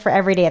my plan for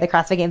every day at the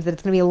CrossFit Games, that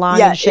it's going to be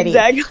long and shitty.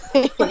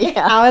 Exactly.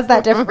 Yeah. How is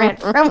that different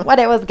from what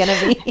it was going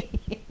to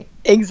be?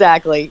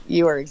 Exactly.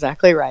 You are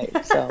exactly right.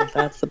 So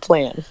that's the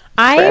plan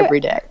for every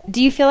day.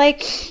 Do you feel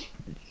like,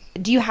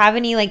 do you have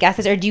any like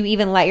guesses, or do you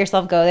even let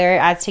yourself go there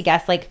as to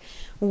guess like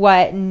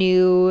what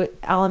new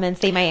elements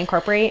they might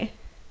incorporate?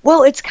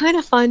 Well, it's kind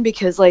of fun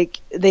because like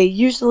they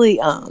usually,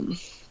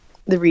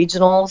 the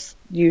regionals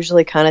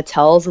usually kind of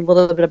tells a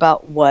little bit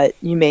about what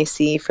you may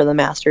see for the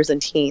masters and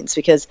teens,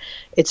 because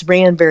it's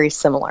ran very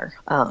similar,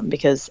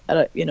 because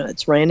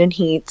it's ran in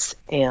heats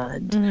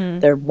and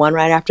they're one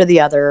right after the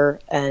other.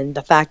 And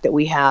the fact that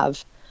we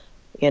have,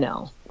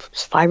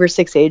 5 or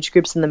 6 age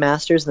groups in the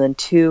masters and then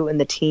 2 in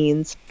the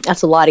teens,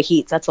 that's a lot of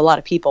heats. That's a lot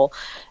of people.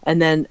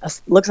 And then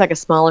looks like a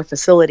smaller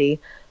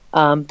facility.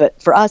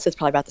 But for us, it's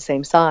probably about the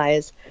same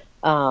size.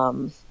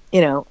 I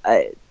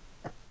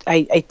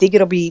think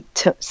it'll be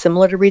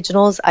similar to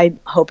regionals.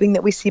 I'm hoping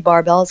that we see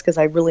barbells because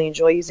I really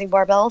enjoy using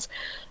barbells.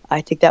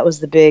 I think that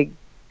was the big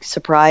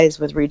surprise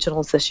with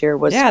regionals this year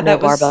was no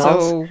barbells. That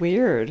was so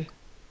weird.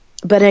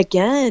 But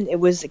again, it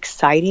was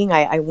exciting.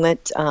 I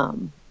went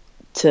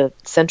to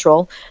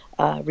Central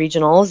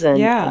regionals,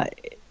 and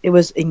it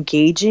was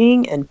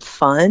engaging and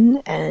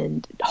fun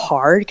and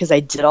hard because I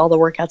did all the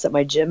workouts at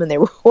my gym and they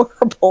were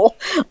horrible.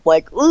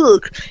 Like,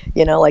 ugh,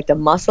 like the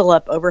muscle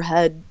up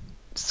overhead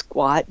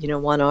squat,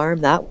 one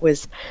arm.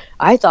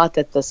 I thought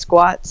that the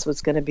squats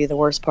was going to be the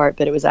worst part,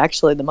 but it was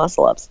actually the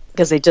muscle ups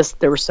because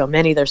there were so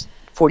many. There's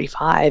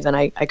 45 and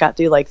I got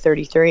through like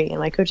 33, and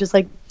my coach is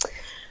like,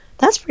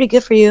 that's pretty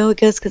good for you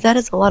because that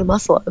is a lot of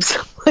muscle ups.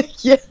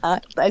 Like, yeah.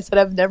 I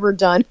said,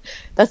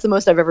 that's the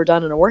most I've ever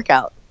done in a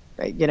workout.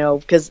 Right?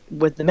 Because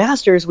with the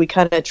masters, we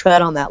kind of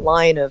tread on that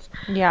line of,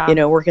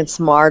 working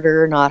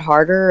smarter, not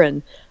harder.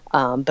 And,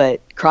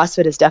 but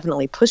CrossFit is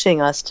definitely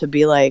pushing us to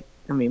be like,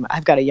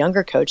 I've got a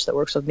younger coach that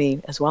works with me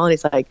as well. And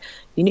he's like,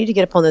 you need to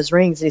get up on those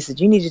rings. And he said,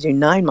 you need to do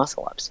 9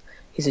 muscle ups.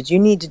 He said, you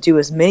need to do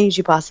as many as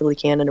you possibly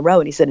can in a row.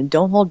 And he said, and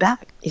don't hold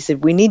back. He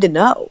said, we need to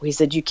know. He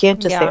said, you can't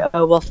just say,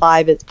 oh, well,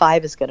 5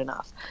 is good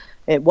enough.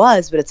 It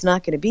was, but it's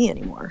not going to be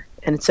anymore.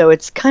 And so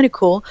it's kind of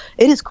cool.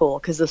 It is cool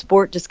because the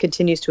sport just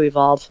continues to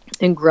evolve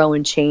and grow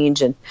and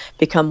change and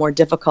become more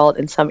difficult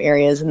in some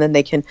areas. And then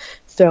they can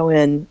throw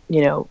in,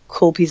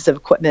 cool pieces of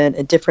equipment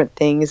and different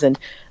things. And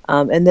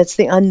that's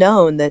the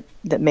unknown that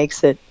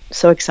makes it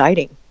so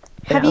exciting.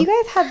 Have you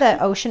guys had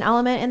the ocean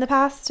element in the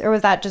past, or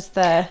was that just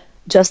the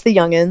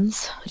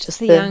youngins, just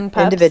the young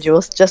pups?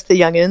 Individuals, just the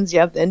youngins?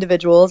 Yep, the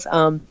individuals.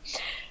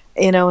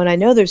 And I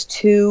know there's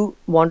 2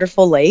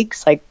 wonderful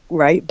lakes like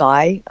right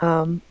by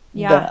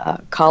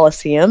the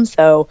Coliseum.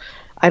 So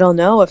I don't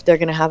know if they're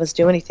going to have us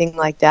do anything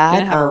like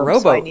that. Have a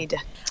rowboat. So I need to.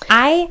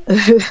 I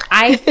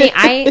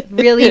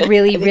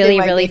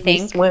really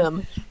think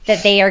swim.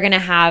 That they are going to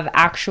have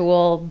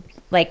actual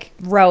like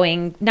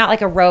rowing, not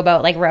like a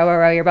rowboat, like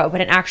row your boat, but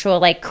an actual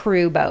like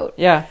crew boat.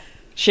 Yeah.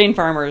 Shane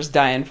Farmer is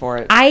dying for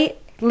it. I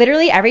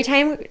literally, every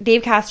time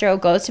Dave Castro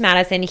goes to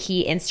Madison,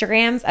 he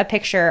Instagrams a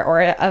picture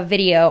or a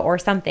video or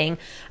something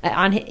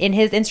in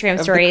his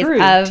Instagram stories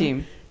of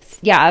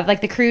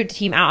like the crew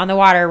team out on the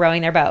water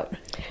rowing their boat.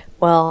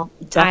 Well,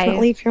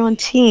 definitely if you're on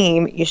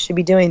team, you should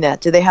be doing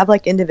that. Do they have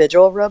like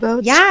individual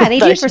rowboats? Yeah, they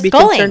do for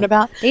sculling.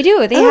 They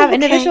do. They have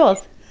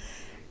individuals.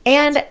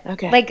 And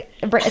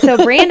so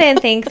Brandon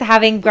thinks,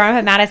 having grown up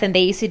at Madison,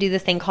 they used to do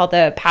this thing called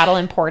the paddle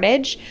and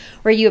portage,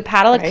 where you would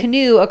paddle a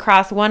canoe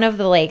across one of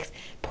the lakes,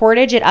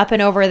 portage it up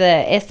and over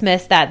the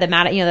isthmus that that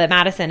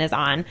Madison is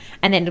on,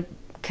 and then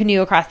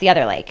canoe across the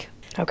other lake.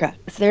 Okay.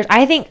 So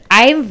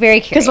I'm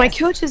very curious. Because my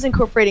coach is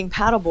incorporating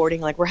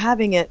paddleboarding, like we're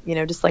having it,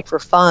 just like for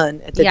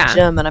fun at the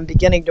gym, and I'm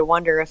beginning to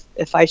wonder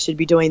if I should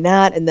be doing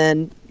that. And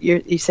then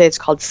you say it's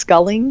called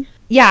sculling?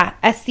 Yeah,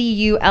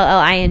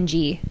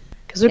 SCULLING.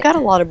 Because we've got a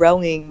lot of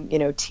rowing,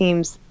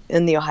 teams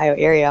in the Ohio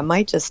area. I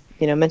might just,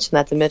 mention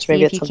that to Mitch.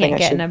 Maybe it's something I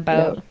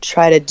should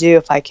try to do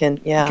if I can.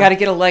 Yeah. Got to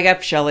get a leg up,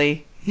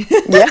 Shellie.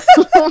 Yeah.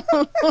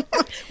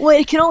 Well,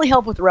 it can only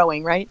help with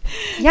rowing, right?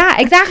 Yeah,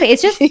 exactly.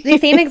 It's just the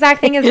same exact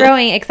thing as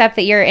rowing, except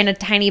that you're in a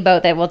tiny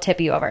boat that will tip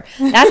you over.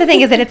 That's the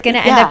thing, is that it's going to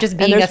end up just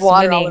being and a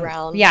water swimming. All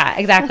around. Yeah,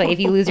 exactly. If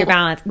you lose your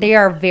balance, they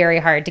are very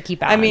hard to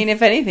keep balance. I mean,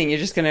 if anything, you're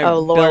just going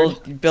to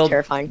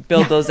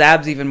build those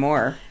abs even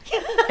more.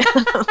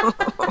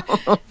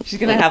 She's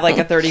going to have like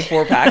a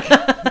 34 pack.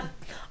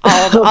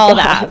 all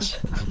that.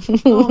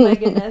 Oh my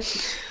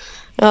goodness.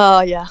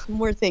 Oh yeah,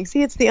 more things.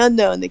 See, it's the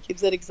unknown that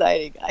keeps it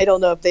exciting. I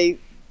don't know if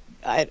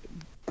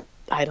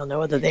I don't know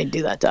whether they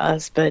do that to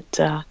us, but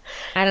I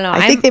don't know.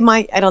 I think they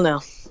might. I don't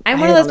know. I'm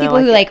one of those people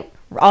who like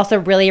also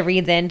really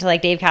reads into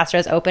like Dave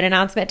Castro's open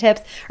announcement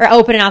tips or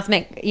open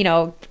announcement,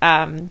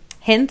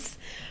 hints,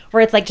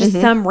 where it's like just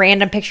some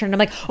random picture and I'm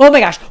like, oh my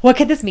gosh, what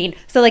could this mean?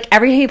 So like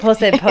every time he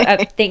posts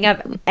a thing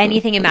of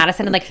anything in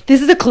Madison, I'm like,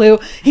 this is a clue.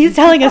 He's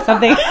telling us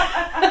something.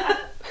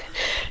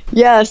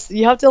 Yes,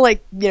 you have to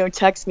like,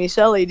 text me,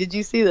 Shellie, did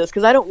you see this?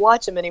 Because I don't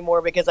watch them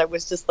anymore because I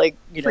was just like,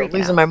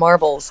 losing my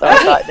marbles. So I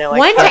thought, no,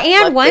 I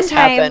can't let this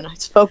happen.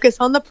 Let's focus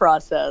on the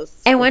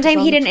process. And one time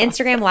he did an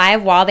Instagram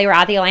live while they were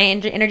at the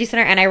Alliant Energy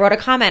Center, and I wrote a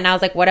comment and I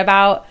was like, what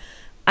about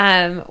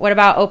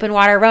open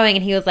water rowing?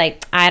 And he was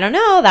like, I don't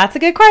know. That's a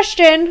good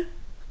question.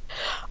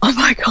 Oh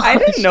my god! I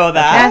didn't know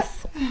that.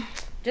 Yes.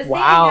 Just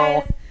wow. saying,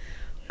 guys.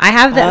 I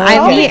have the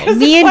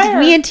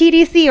me and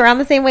TDC are on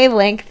the same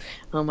wavelength.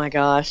 Oh my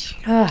gosh,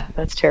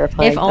 that's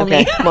terrifying. If only.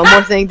 Okay. One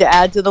more thing to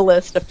add to the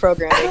list of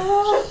programming.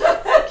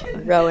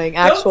 Rowing,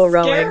 actual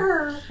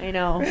rowing. I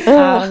know.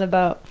 On the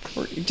boat.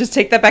 Just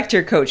take that back to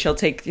your coach.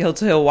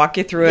 He'll walk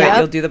you through it.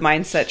 You'll do the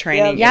mindset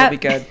training. Yep. It'll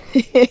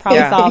be good.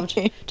 Problem solved.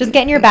 Just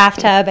get in your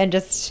bathtub and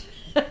just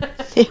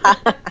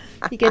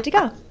be good to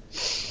go.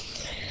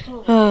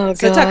 Oh,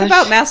 so talk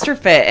about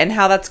MasterFit and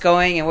how that's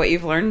going and what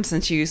you've learned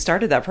since you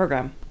started that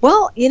program.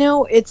 Well,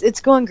 it's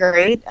going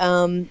great.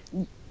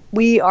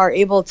 We are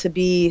able to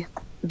be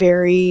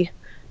very,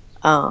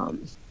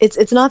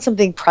 it's not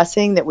something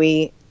pressing that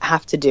we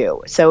have to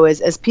do. So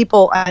as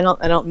people, I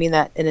don't mean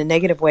that in a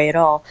negative way at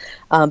all,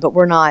 but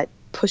we're not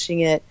pushing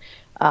it.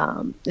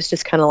 It's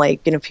just kind of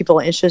like, people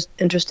are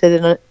interested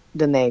in it,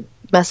 then they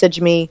message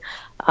me.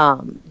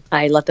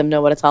 I let them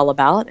know what it's all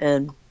about,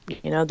 and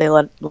they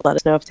let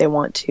us know if they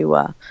want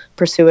to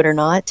pursue it or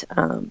not.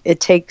 It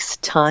takes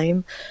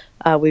time.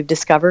 We've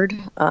discovered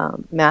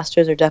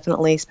masters are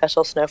definitely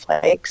special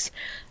snowflakes,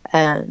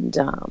 and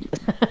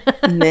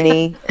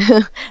many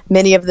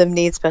of them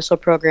need special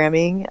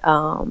programming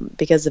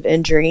because of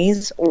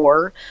injuries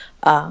or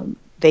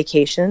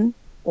vacation,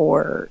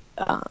 or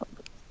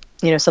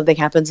something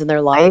happens in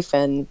their life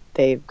and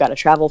they've got to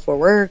travel for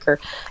work, or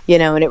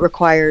and it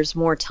requires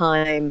more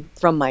time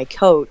from my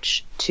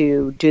coach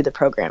to do the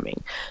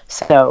programming.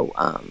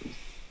 So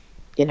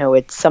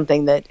it's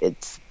something that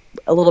it's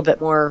a little bit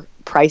more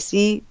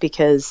pricey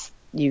because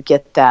you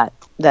get that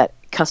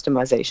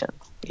customization,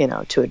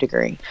 to a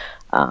degree.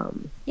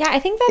 I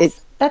think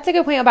that's a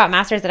good point about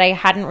masters that I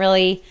hadn't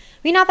really,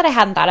 not that I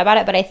hadn't thought about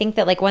it, but I think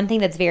that like one thing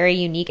that's very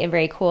unique and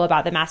very cool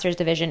about the masters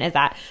division is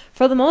that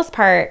for the most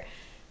part,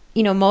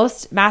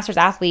 most masters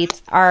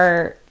athletes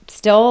are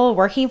still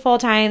working full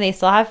time. They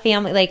still have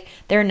family. Like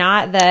they're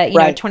not the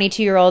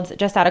 22-year-olds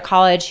just out of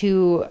college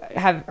who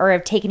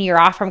have taken a year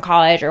off from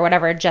college or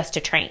whatever just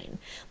to train.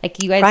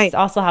 Like you guys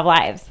also have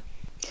lives.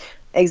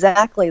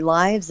 Exactly,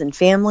 lives and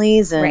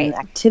families and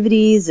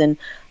activities, and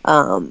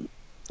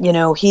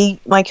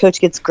my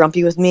coach gets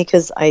grumpy with me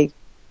because I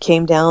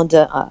came down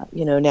to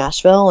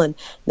Nashville, and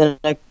then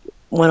I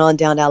went on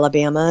down to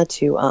Alabama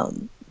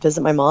to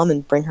visit my mom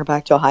and bring her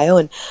back to Ohio.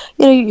 And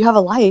you have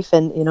a life,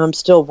 and I'm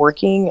still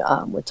working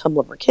with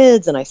Tumblr for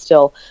Kids, and I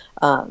still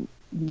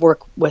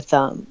work with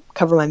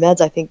Cover My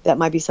Meds. I think that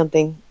might be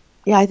something.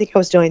 Yeah, I think I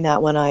was doing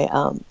that when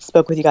I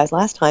spoke with you guys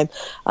last time,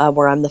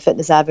 where I'm the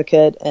fitness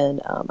advocate, and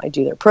I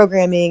do their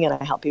programming, and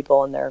I help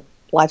people in their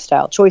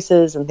lifestyle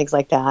choices and things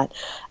like that,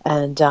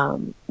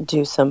 and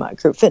do some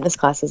group fitness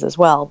classes as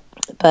well.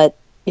 But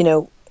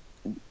you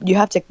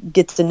have to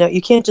get to know.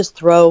 You can't just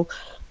throw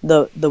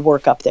the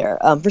work up there.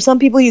 For some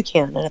people you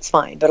can, and it's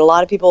fine, but a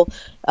lot of people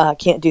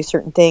can't do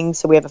certain things.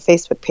 So we have a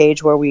Facebook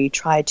page where we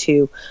try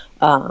to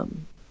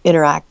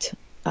interact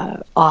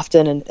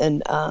often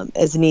and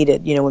as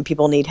needed, when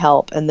people need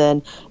help. And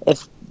then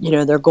if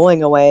they're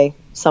going away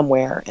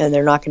somewhere and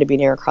they're not going to be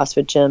near a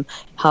CrossFit gym,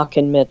 how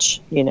can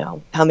Mitch,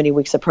 how many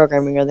weeks of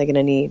programming are they going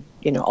to need,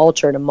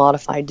 altered and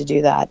modified to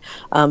do that?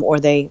 Or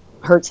they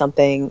hurt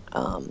something,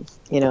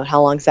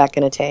 how long is that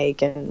going to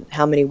take, and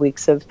how many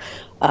weeks of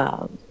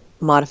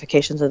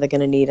modifications are they going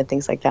to need, and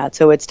things like that.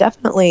 So it's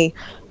definitely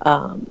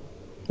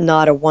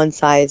not a one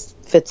size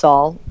fits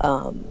all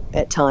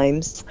at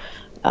times.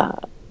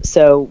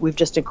 So we've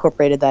just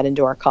incorporated that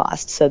into our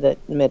cost so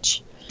that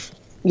Mitch,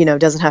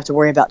 doesn't have to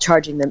worry about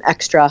charging them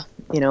extra,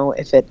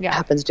 if it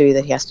happens to be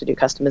that he has to do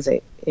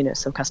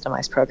some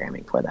customized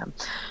programming for them.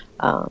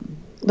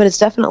 But it's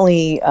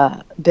definitely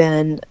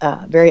been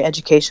very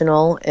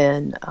educational,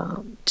 and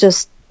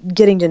just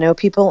getting to know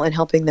people and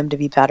helping them to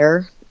be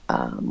better.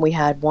 We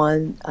had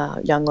one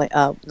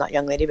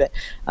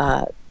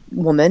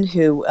woman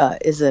who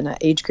is in an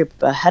age group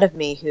ahead of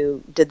me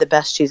who did the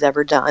best she's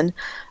ever done.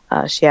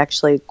 She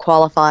actually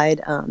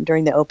qualified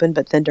during the Open,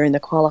 but then during the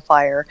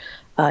qualifier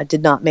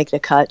did not make the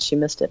cut. She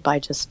missed it by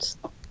just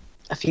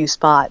a few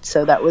spots,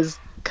 so that was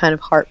kind of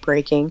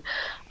heartbreaking.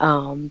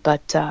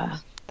 But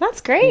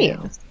that's great.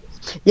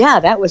 Yeah,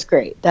 that was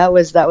great. That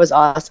was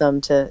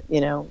awesome to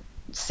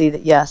see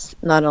that, yes,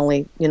 not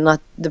only,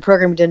 not the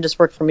program didn't just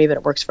work for me, but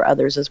it works for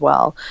others as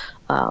well.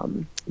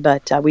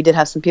 But we did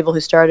have some people who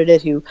started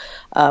it who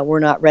were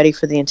not ready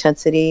for the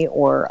intensity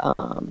or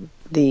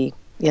the,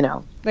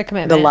 The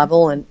commitment. the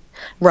level, and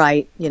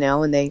right,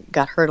 and they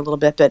got hurt a little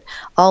bit. But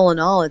all in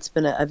all, it's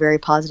been a very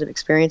positive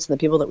experience, and the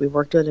people that we've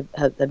worked with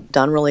have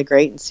done really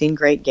great and seen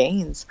great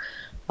gains.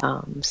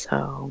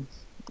 So,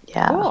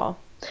 yeah. Cool.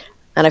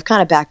 And I've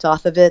kind of backed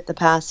off of it the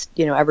past,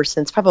 ever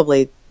since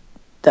probably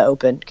the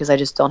Open, because I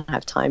just don't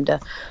have time to,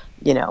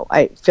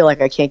 I feel like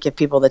I can't give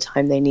people the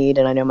time they need.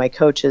 And I know my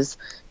coach is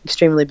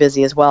extremely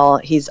busy as well.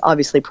 He's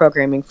obviously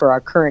programming for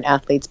our current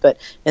athletes, but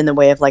in the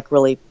way of like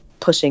really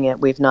pushing it,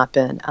 we've not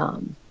been,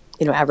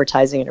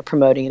 advertising it or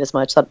promoting it as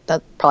much.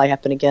 That probably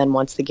happen again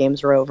once the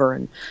games are over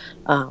and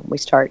we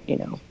start,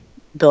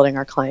 building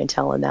our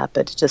clientele in that.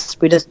 But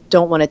we just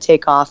don't want to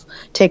take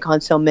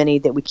on so many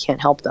that we can't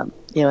help them.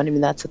 You know what I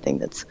mean? That's the thing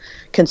that's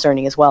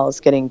concerning as well,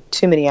 is getting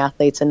too many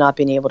athletes and not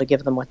being able to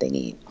give them what they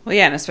need. Well,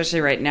 yeah, and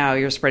especially right now,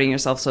 you're spreading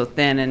yourself so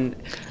thin. And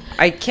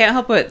I can't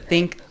help but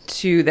think,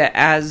 too, that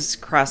as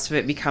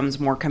CrossFit becomes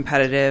more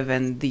competitive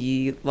and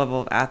the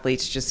level of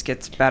athletes just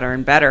gets better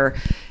and better,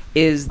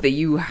 is that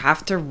you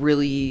have to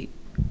really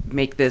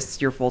make this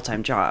your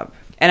full-time job.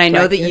 And I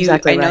know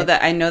that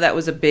I know that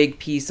was a big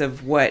piece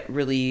of what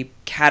really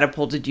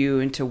catapulted you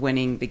into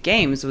winning the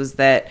games, was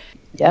that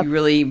you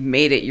really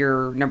made it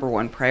your number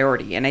one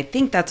priority. And I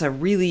think that's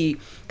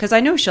because I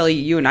know, Shellie,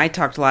 you and I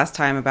talked last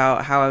time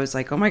about how I was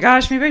like, oh my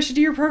gosh, maybe I should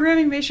do your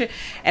programming.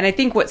 And I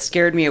think what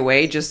scared me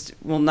away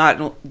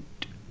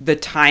the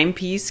time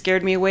piece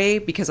scared me away,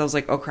 because I was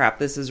like, oh crap,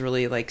 this is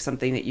really like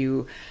something that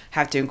you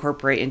have to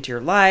incorporate into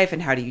your life.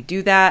 And how do you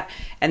do that?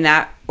 And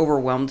that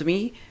overwhelmed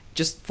me.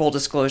 Just full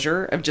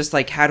disclosure of just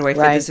like, how do I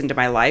fit this into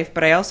my life?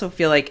 But I also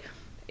feel like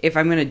if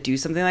I'm going to do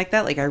something like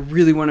that, like I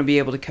really want to be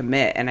able to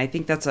commit. And I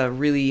think that's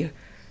a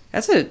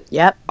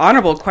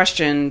honorable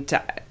question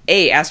to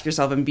A, ask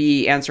yourself, and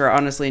B, answer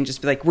honestly and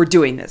just be like, we're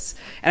doing this.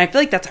 And I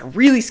feel like that's a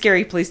really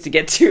scary place to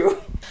get to.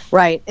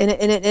 Right. And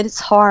it's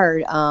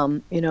hard,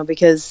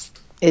 because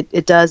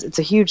it's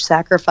a huge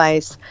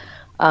sacrifice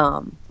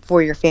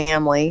for your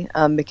family,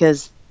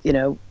 because,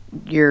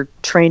 you're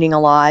training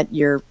a lot,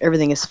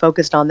 everything is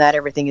focused on that,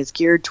 everything is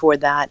geared toward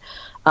that,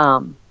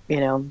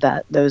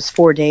 that those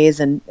 4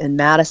 days in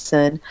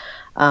Madison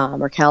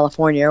or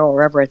California or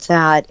wherever it's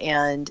at.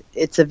 And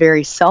it's a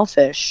very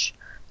selfish,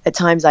 at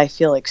times I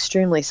feel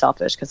extremely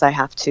selfish, because I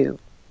have to,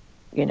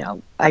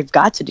 I've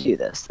got to do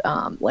this.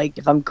 Like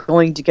if I'm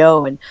going to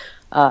go and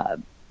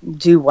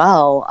do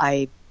well,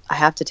 I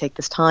have to take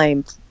this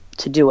time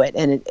to do it.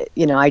 And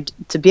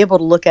to be able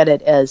to look at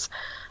it as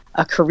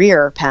a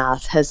career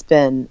path has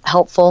been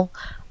helpful,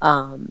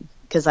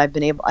 because I've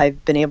been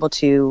able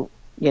to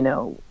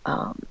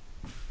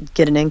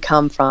get an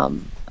income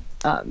from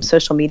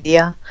social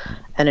media,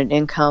 and an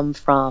income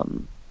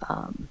from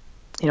I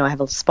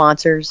have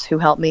sponsors who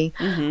help me.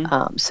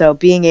 Mm-hmm. So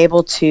being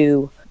able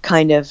to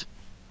kind of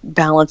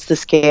balance the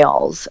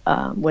scales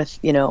with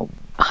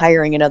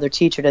hiring another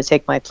teacher to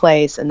take my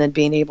place, and then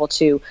being able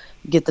to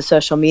get the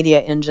social media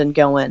engine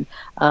going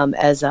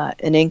as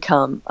an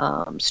income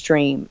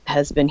stream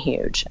has been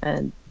huge.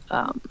 And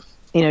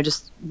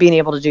just being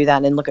able to do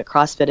that and look at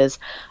CrossFit as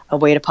a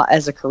way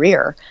as a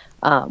career,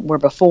 where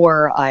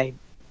before I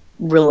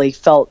really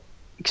felt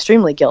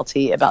extremely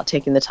guilty about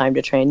taking the time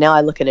to train. Now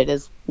I look at it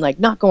as like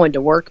not going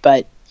to work,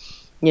 but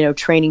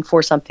training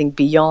for something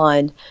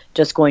beyond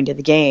just going to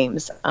the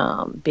games,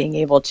 being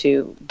able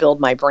to build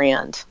my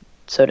brand,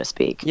 so to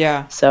speak.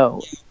 Yeah.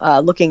 So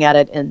looking at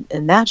it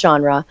in that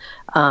genre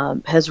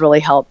has really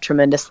helped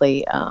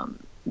tremendously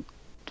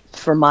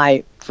for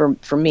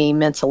me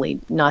mentally,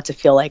 not to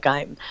feel like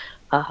I'm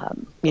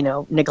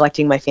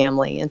neglecting my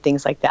family and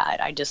things like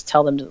that. I just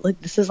tell them, look,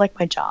 this is like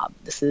my job.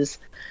 This is,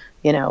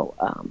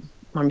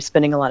 I'm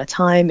spending a lot of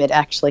time. It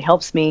actually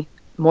helps me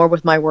more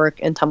with my work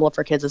and Tumble Up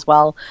for Kids as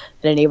well.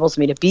 It enables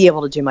me to be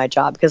able to do my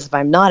job, because if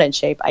I'm not in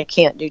shape, I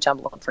can't do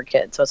Tumble Up for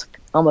Kids. So it's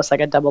almost like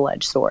a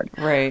double-edged sword.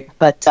 Right.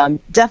 But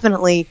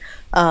definitely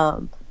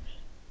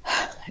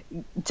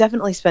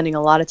spending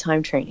a lot of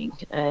time training,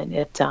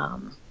 and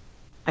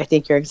I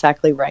think you're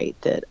exactly right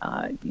that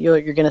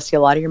you're going to see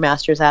a lot of your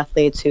masters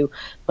athletes who,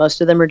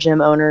 most of them are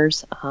gym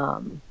owners.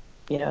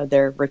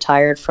 They're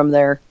retired from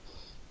their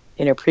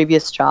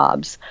previous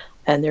jobs,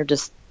 and they're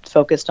just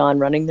focused on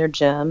running their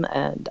gym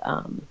and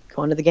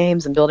going to the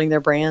games and building their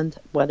brand,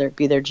 whether it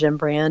be their gym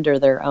brand or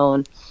their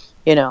own,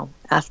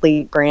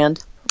 athlete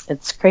brand.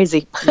 It's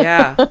crazy.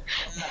 Yeah.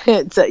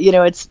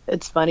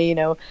 It's funny.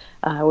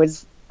 I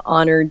was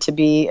honored to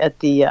be at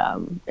the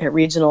at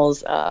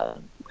regionals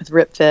with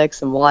Rip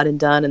Fix and Wad and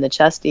Dunn and the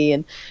Chesty,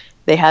 and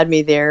they had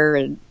me there,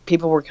 and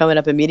people were coming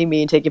up and meeting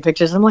me and taking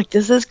pictures. I'm like,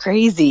 this is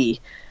crazy.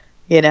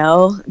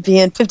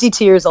 Being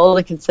 52 years old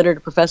and considered a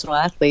professional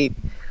athlete,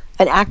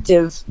 an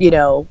active,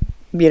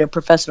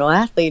 professional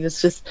athlete,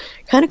 is just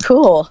kind of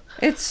cool.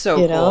 It's so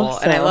cool.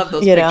 And I love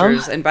those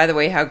pictures. And by the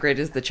way, how great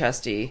is the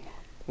Chesty?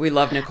 We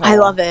love Nicole. I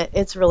love it.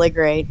 It's really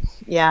great.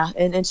 Yeah.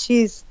 And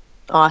she's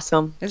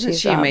awesome. Isn't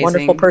She's she a amazing?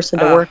 wonderful person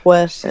to work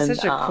with. She's And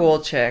such a cool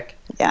chick.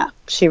 yeah,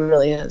 she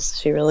really is.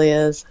 She really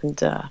is. And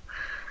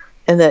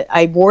that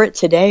I wore it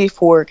today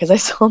because I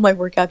saw my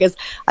workout, because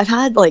I've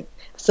had like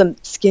some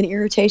skin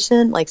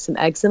irritation, like some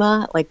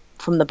eczema, like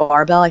from the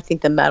barbell. I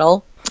think the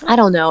metal. I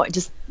don't know. It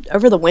just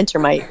over the winter,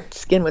 my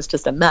skin was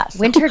just a mess.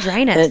 Winter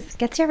dryness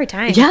gets you every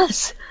time.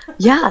 Yes,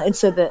 yeah. And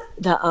so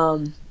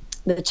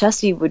the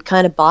chesty would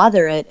kind of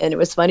bother it, and it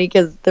was funny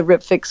because the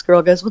Rip Fix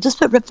girl goes, "Well, just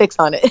put Rip Fix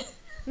on it."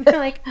 They're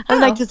like, oh.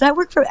 I'm like, does that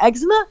work for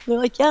eczema? And they're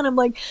like, yeah. And I'm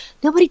like,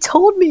 nobody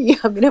told me.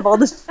 I'm gonna have all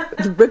this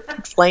Rip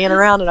Fix laying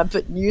around, and I'm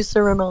putting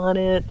Eucerin on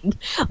it, and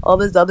all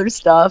this other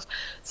stuff.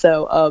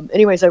 So,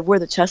 anyways, I wore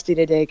the chesty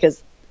today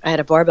because I had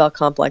a barbell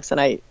complex, and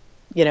I've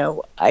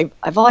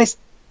always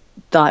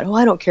thought, oh,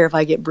 I don't care if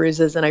I get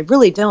bruises, and I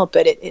really don't,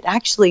 but it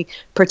actually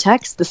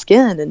protects the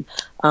skin.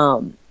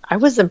 And I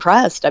was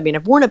impressed. I mean,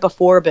 I've worn it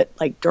before, but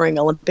like during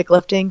Olympic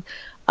lifting,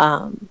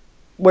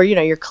 where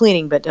you're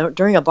cleaning, but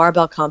during a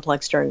barbell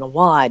complex, during a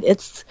WOD,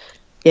 it's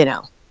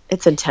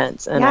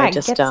intense. And I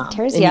just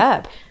tears you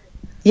up.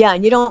 Yeah,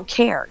 and you don't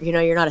care.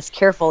 You're not as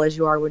careful as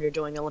you are when you're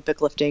doing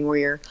Olympic lifting, where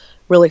you're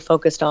really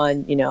focused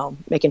on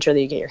making sure that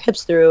you get your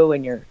hips through,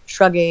 and you're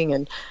shrugging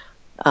and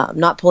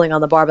not pulling on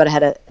the bar. But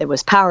it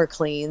was power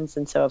cleans,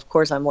 and so of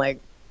course I'm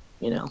like,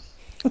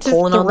 just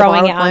pulling on the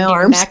bar with my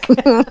arms.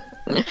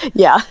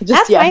 Yeah,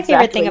 that's my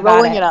favorite thing about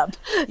rolling it up.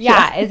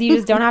 Yeah, is you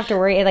just don't have to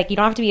worry. Like, you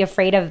don't have to be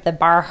afraid of the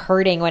bar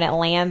hurting when it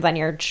lands on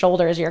your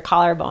shoulders or your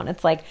collarbone.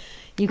 It's like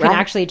you can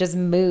actually just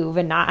move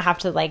and not have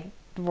to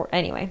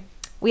anyway.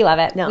 We love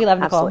it. We love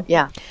Nicole. Absolutely.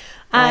 Yeah,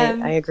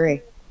 I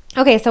agree.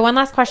 Okay, so one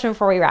last question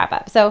before we wrap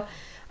up. So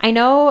I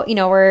know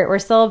we're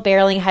still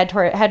barreling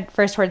head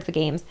first towards the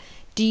games.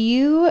 Do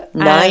you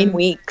 9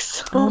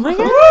 weeks? Oh my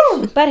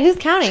gosh! But who's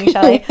counting,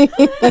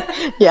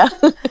 Shellie? Yeah,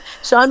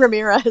 Sean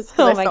Ramirez.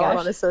 Oh I my saw gosh! it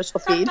on his social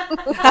feed. I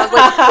was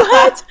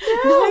like,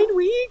 what? 9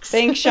 weeks?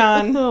 Thanks,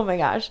 Sean. Oh my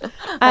gosh!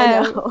 I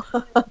know.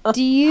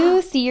 Do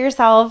you see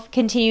yourself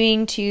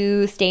continuing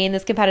to stay in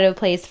this competitive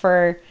place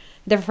for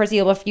the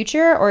foreseeable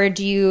future, or are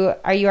you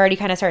already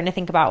kind of starting to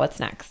think about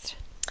what's next?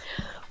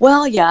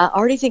 Well, yeah,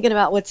 already thinking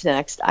about what's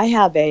next. I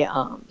have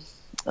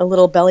a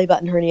little belly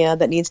button hernia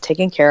that needs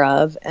taken care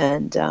of,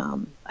 and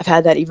I've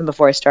had that even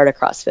before I started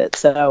CrossFit.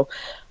 So,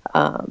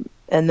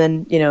 and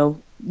then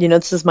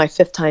this is my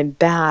 5th time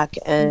back,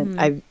 and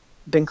I've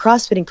been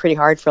CrossFitting pretty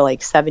hard for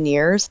like 7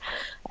 years,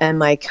 and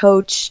my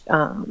coach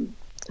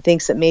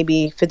thinks that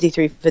maybe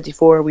 53,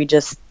 54, we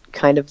just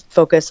kind of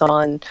focus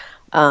on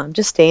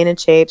just staying in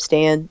shape,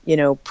 staying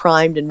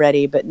primed and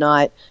ready, but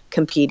not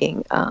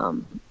competing,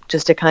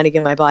 just to kind of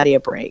give my body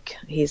a break.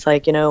 He's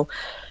like,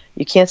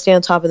 you can't stay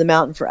on top of the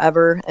mountain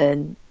forever.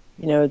 And,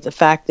 the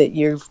fact that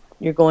you're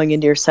going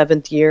into your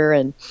 7th year,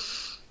 and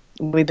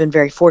we've been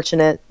very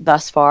fortunate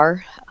thus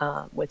far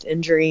with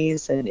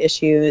injuries and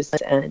issues.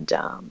 And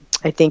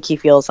I think he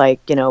feels like,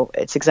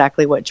 it's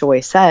exactly what Joy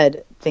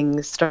said.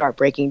 Things start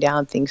breaking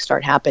down, things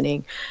start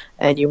happening,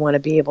 and you want to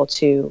be able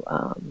to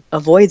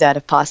avoid that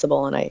if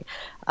possible. And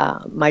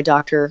my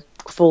doctor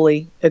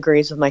fully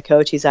agrees with my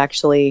coach. He's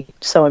actually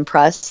so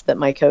impressed that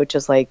my coach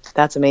is like,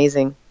 that's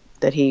amazing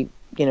that he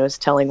is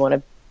telling one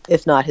of,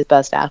 if not his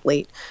best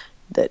athlete,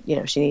 that,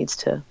 she needs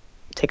to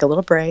take a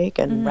little break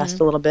and rest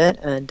a little bit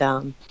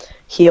and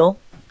heal,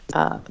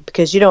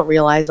 because you don't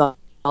realize all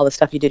the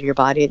stuff you do to your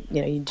body.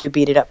 You do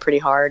beat it up pretty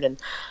hard. And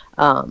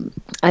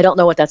I don't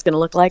know what that's going to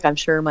look like. I'm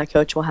sure my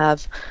coach will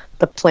have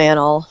the plan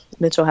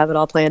Mitch will have it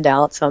all planned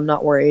out. So I'm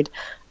not worried,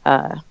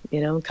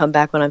 come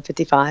back when I'm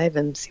 55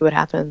 and see what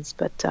happens.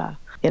 But,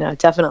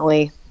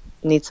 definitely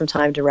need some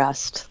time to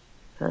rest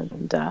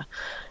and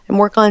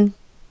work on,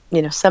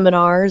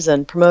 seminars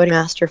and promoting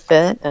Master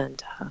Fit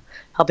and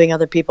helping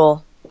other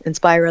people,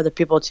 inspire other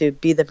people to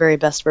be the very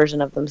best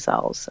version of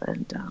themselves,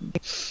 and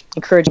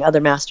encouraging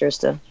other masters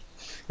to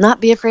not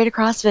be afraid of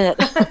CrossFit.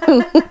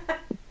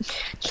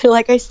 You're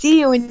like, I see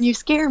you and you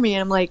scare me.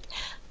 And I'm like,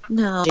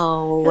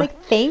 no, like,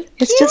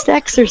 it's just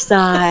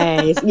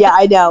exercise. Yeah,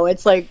 I know.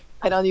 It's like,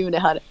 I don't even know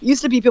how to.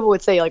 Used to be people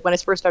would say, like, when I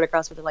first started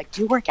CrossFit, they're like,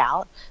 do you work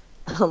out?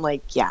 I'm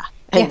like, yeah.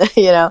 And,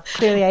 yes,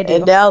 clearly I do.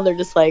 And now they're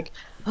just like,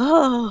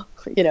 oh,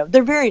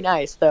 they're very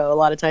nice, though, a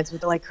lot of times.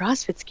 But they're like,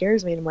 CrossFit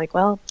scares me. And I'm like,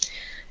 well,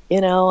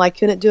 I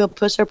couldn't do a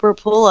push-up or a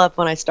pull-up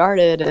when I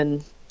started,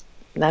 and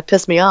that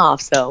pissed me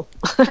off. So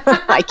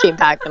I came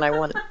back and I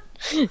wanted,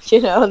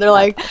 and they're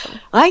like,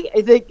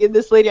 I think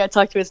this lady I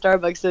talked to at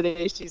Starbucks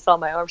today, she saw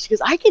my arm. She goes,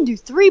 I can do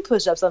 3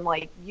 push-ups. I'm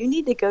like, you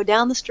need to go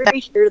down the street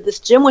here to this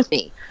gym with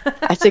me.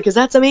 I said, because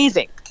that's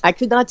amazing. I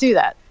could not do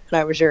that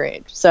when I was your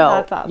age. So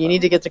awesome. You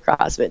need to get to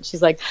CrossFit.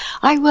 She's like,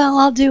 I will,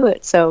 I'll do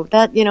it. So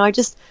that, I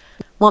just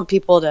want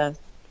people to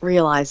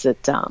realize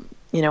that,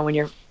 when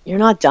you're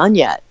not done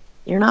yet,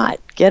 you're not.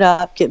 Get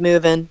up, get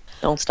moving,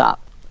 don't stop.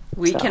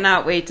 We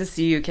cannot wait to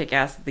see you kick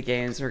ass at the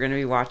games. We're going to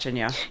be watching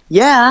you.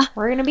 Yeah.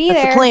 We're going to be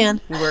there. That's the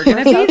plan. We're going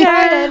to be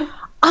there.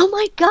 Oh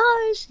my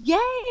gosh.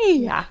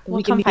 Yay. Yeah.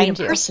 We can meet in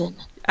person.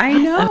 I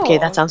know. Okay,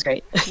 that sounds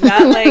great.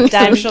 Not like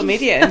social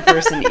media in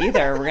person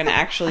either. We're going to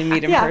actually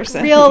meet in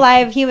person. Real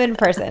live human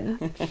person.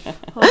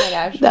 Oh my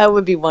gosh. That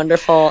would be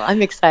wonderful.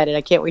 I'm excited.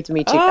 I can't wait to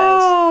meet you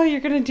guys. Oh, you're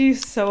going to do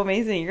so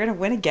amazing. You're going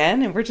to win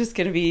again, and we're just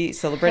going to be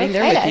celebrating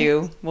there with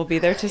you. We'll be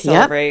there to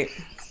celebrate.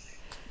 Yep.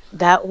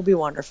 That will be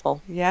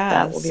wonderful. Yeah.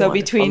 That will be so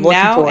wonderful.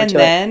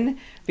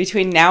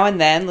 between now and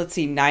then, let's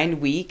see, 9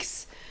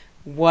 weeks,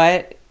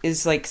 what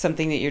is like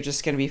something that you're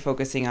just going to be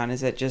focusing on?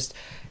 Is it just,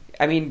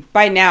 I mean,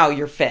 by now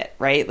you're fit,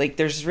 right? Like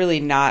there's really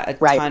not a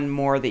ton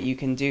more that you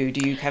can do.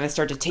 Do you kind of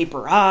start to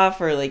taper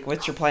off, or like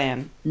what's your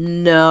plan?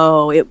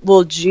 No,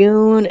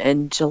 June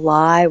and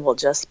July will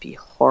just be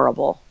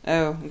horrible.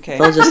 Oh, okay.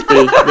 They'll just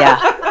be,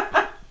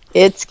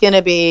 it's going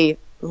to be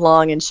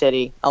long and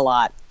shitty a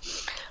lot.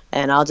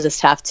 And I'll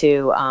just have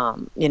to,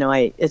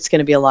 it's going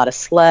to be a lot of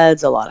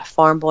sleds, a lot of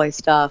farm boy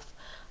stuff.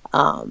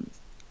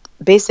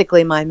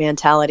 Basically my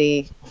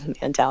mentality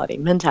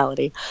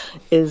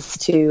is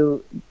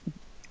to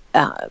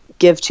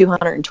give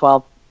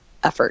 212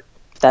 effort,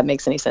 if that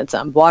makes any sense.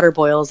 Water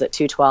boils at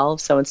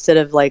 212, so instead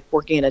of like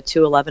working at a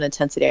 211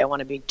 intensity, I want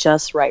to be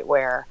just right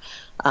where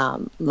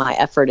my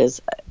effort is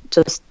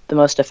just the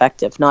most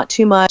effective. Not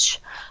too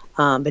much,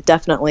 but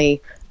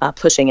definitely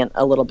pushing it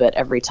a little bit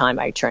every time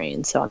I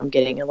train. So I'm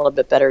getting a little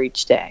bit better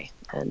each day,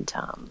 and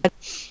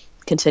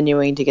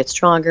continuing to get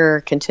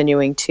stronger,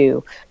 continuing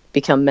to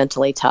become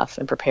mentally tough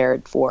and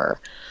prepared for,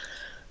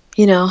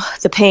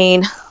 the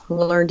pain.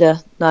 Learn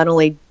to not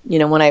only,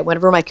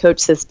 whenever my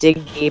coach says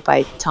dig deep,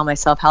 I tell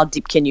myself, how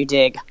deep can you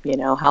dig?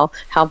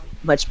 How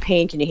much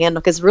pain can you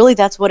handle? Because really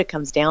that's what it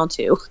comes down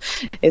to,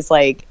 is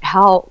like,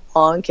 how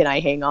long can I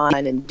hang on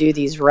and do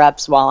these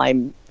reps while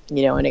I'm,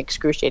 in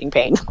excruciating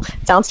pain?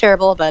 Sounds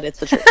terrible, but it's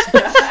the truth.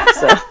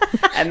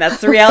 And that's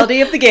the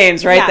reality of the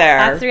games there.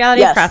 That's the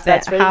reality of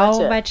CrossFit.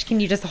 How much can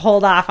you just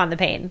hold off on the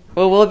pain?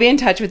 Well, we'll be in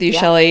touch with you,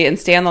 Shellie, and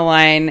stay on the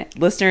line.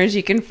 Listeners,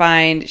 you can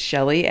find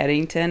Shellie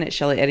Edington at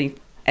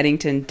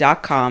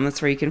ShellieEdington.com.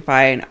 That's where you can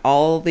find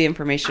all the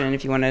information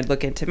if you want to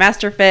look into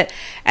MasterFit.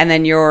 And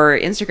then your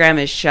Instagram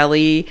is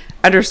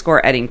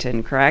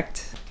Shellie_Edington,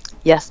 correct?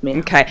 Yes, ma'am.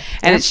 Okay.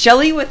 And it's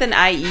Shellie with an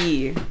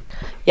IE.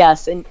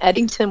 Yes, and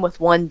Edington with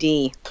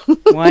 1D.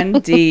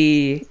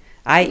 1D.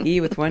 IE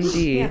with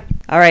 1D. Yeah.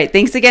 All right.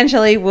 Thanks again,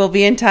 Shellie. We'll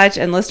be in touch.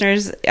 And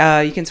listeners,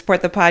 you can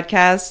support the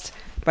podcast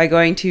by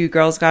going to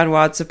Girls Gone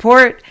Wild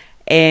Support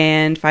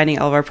and finding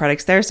all of our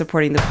products there,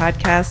 supporting the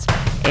podcast.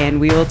 And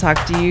we will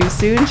talk to you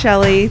soon,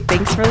 Shellie.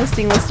 Thanks for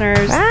listening,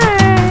 listeners. Bye.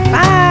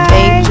 Bye.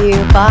 Thank you.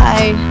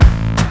 Bye.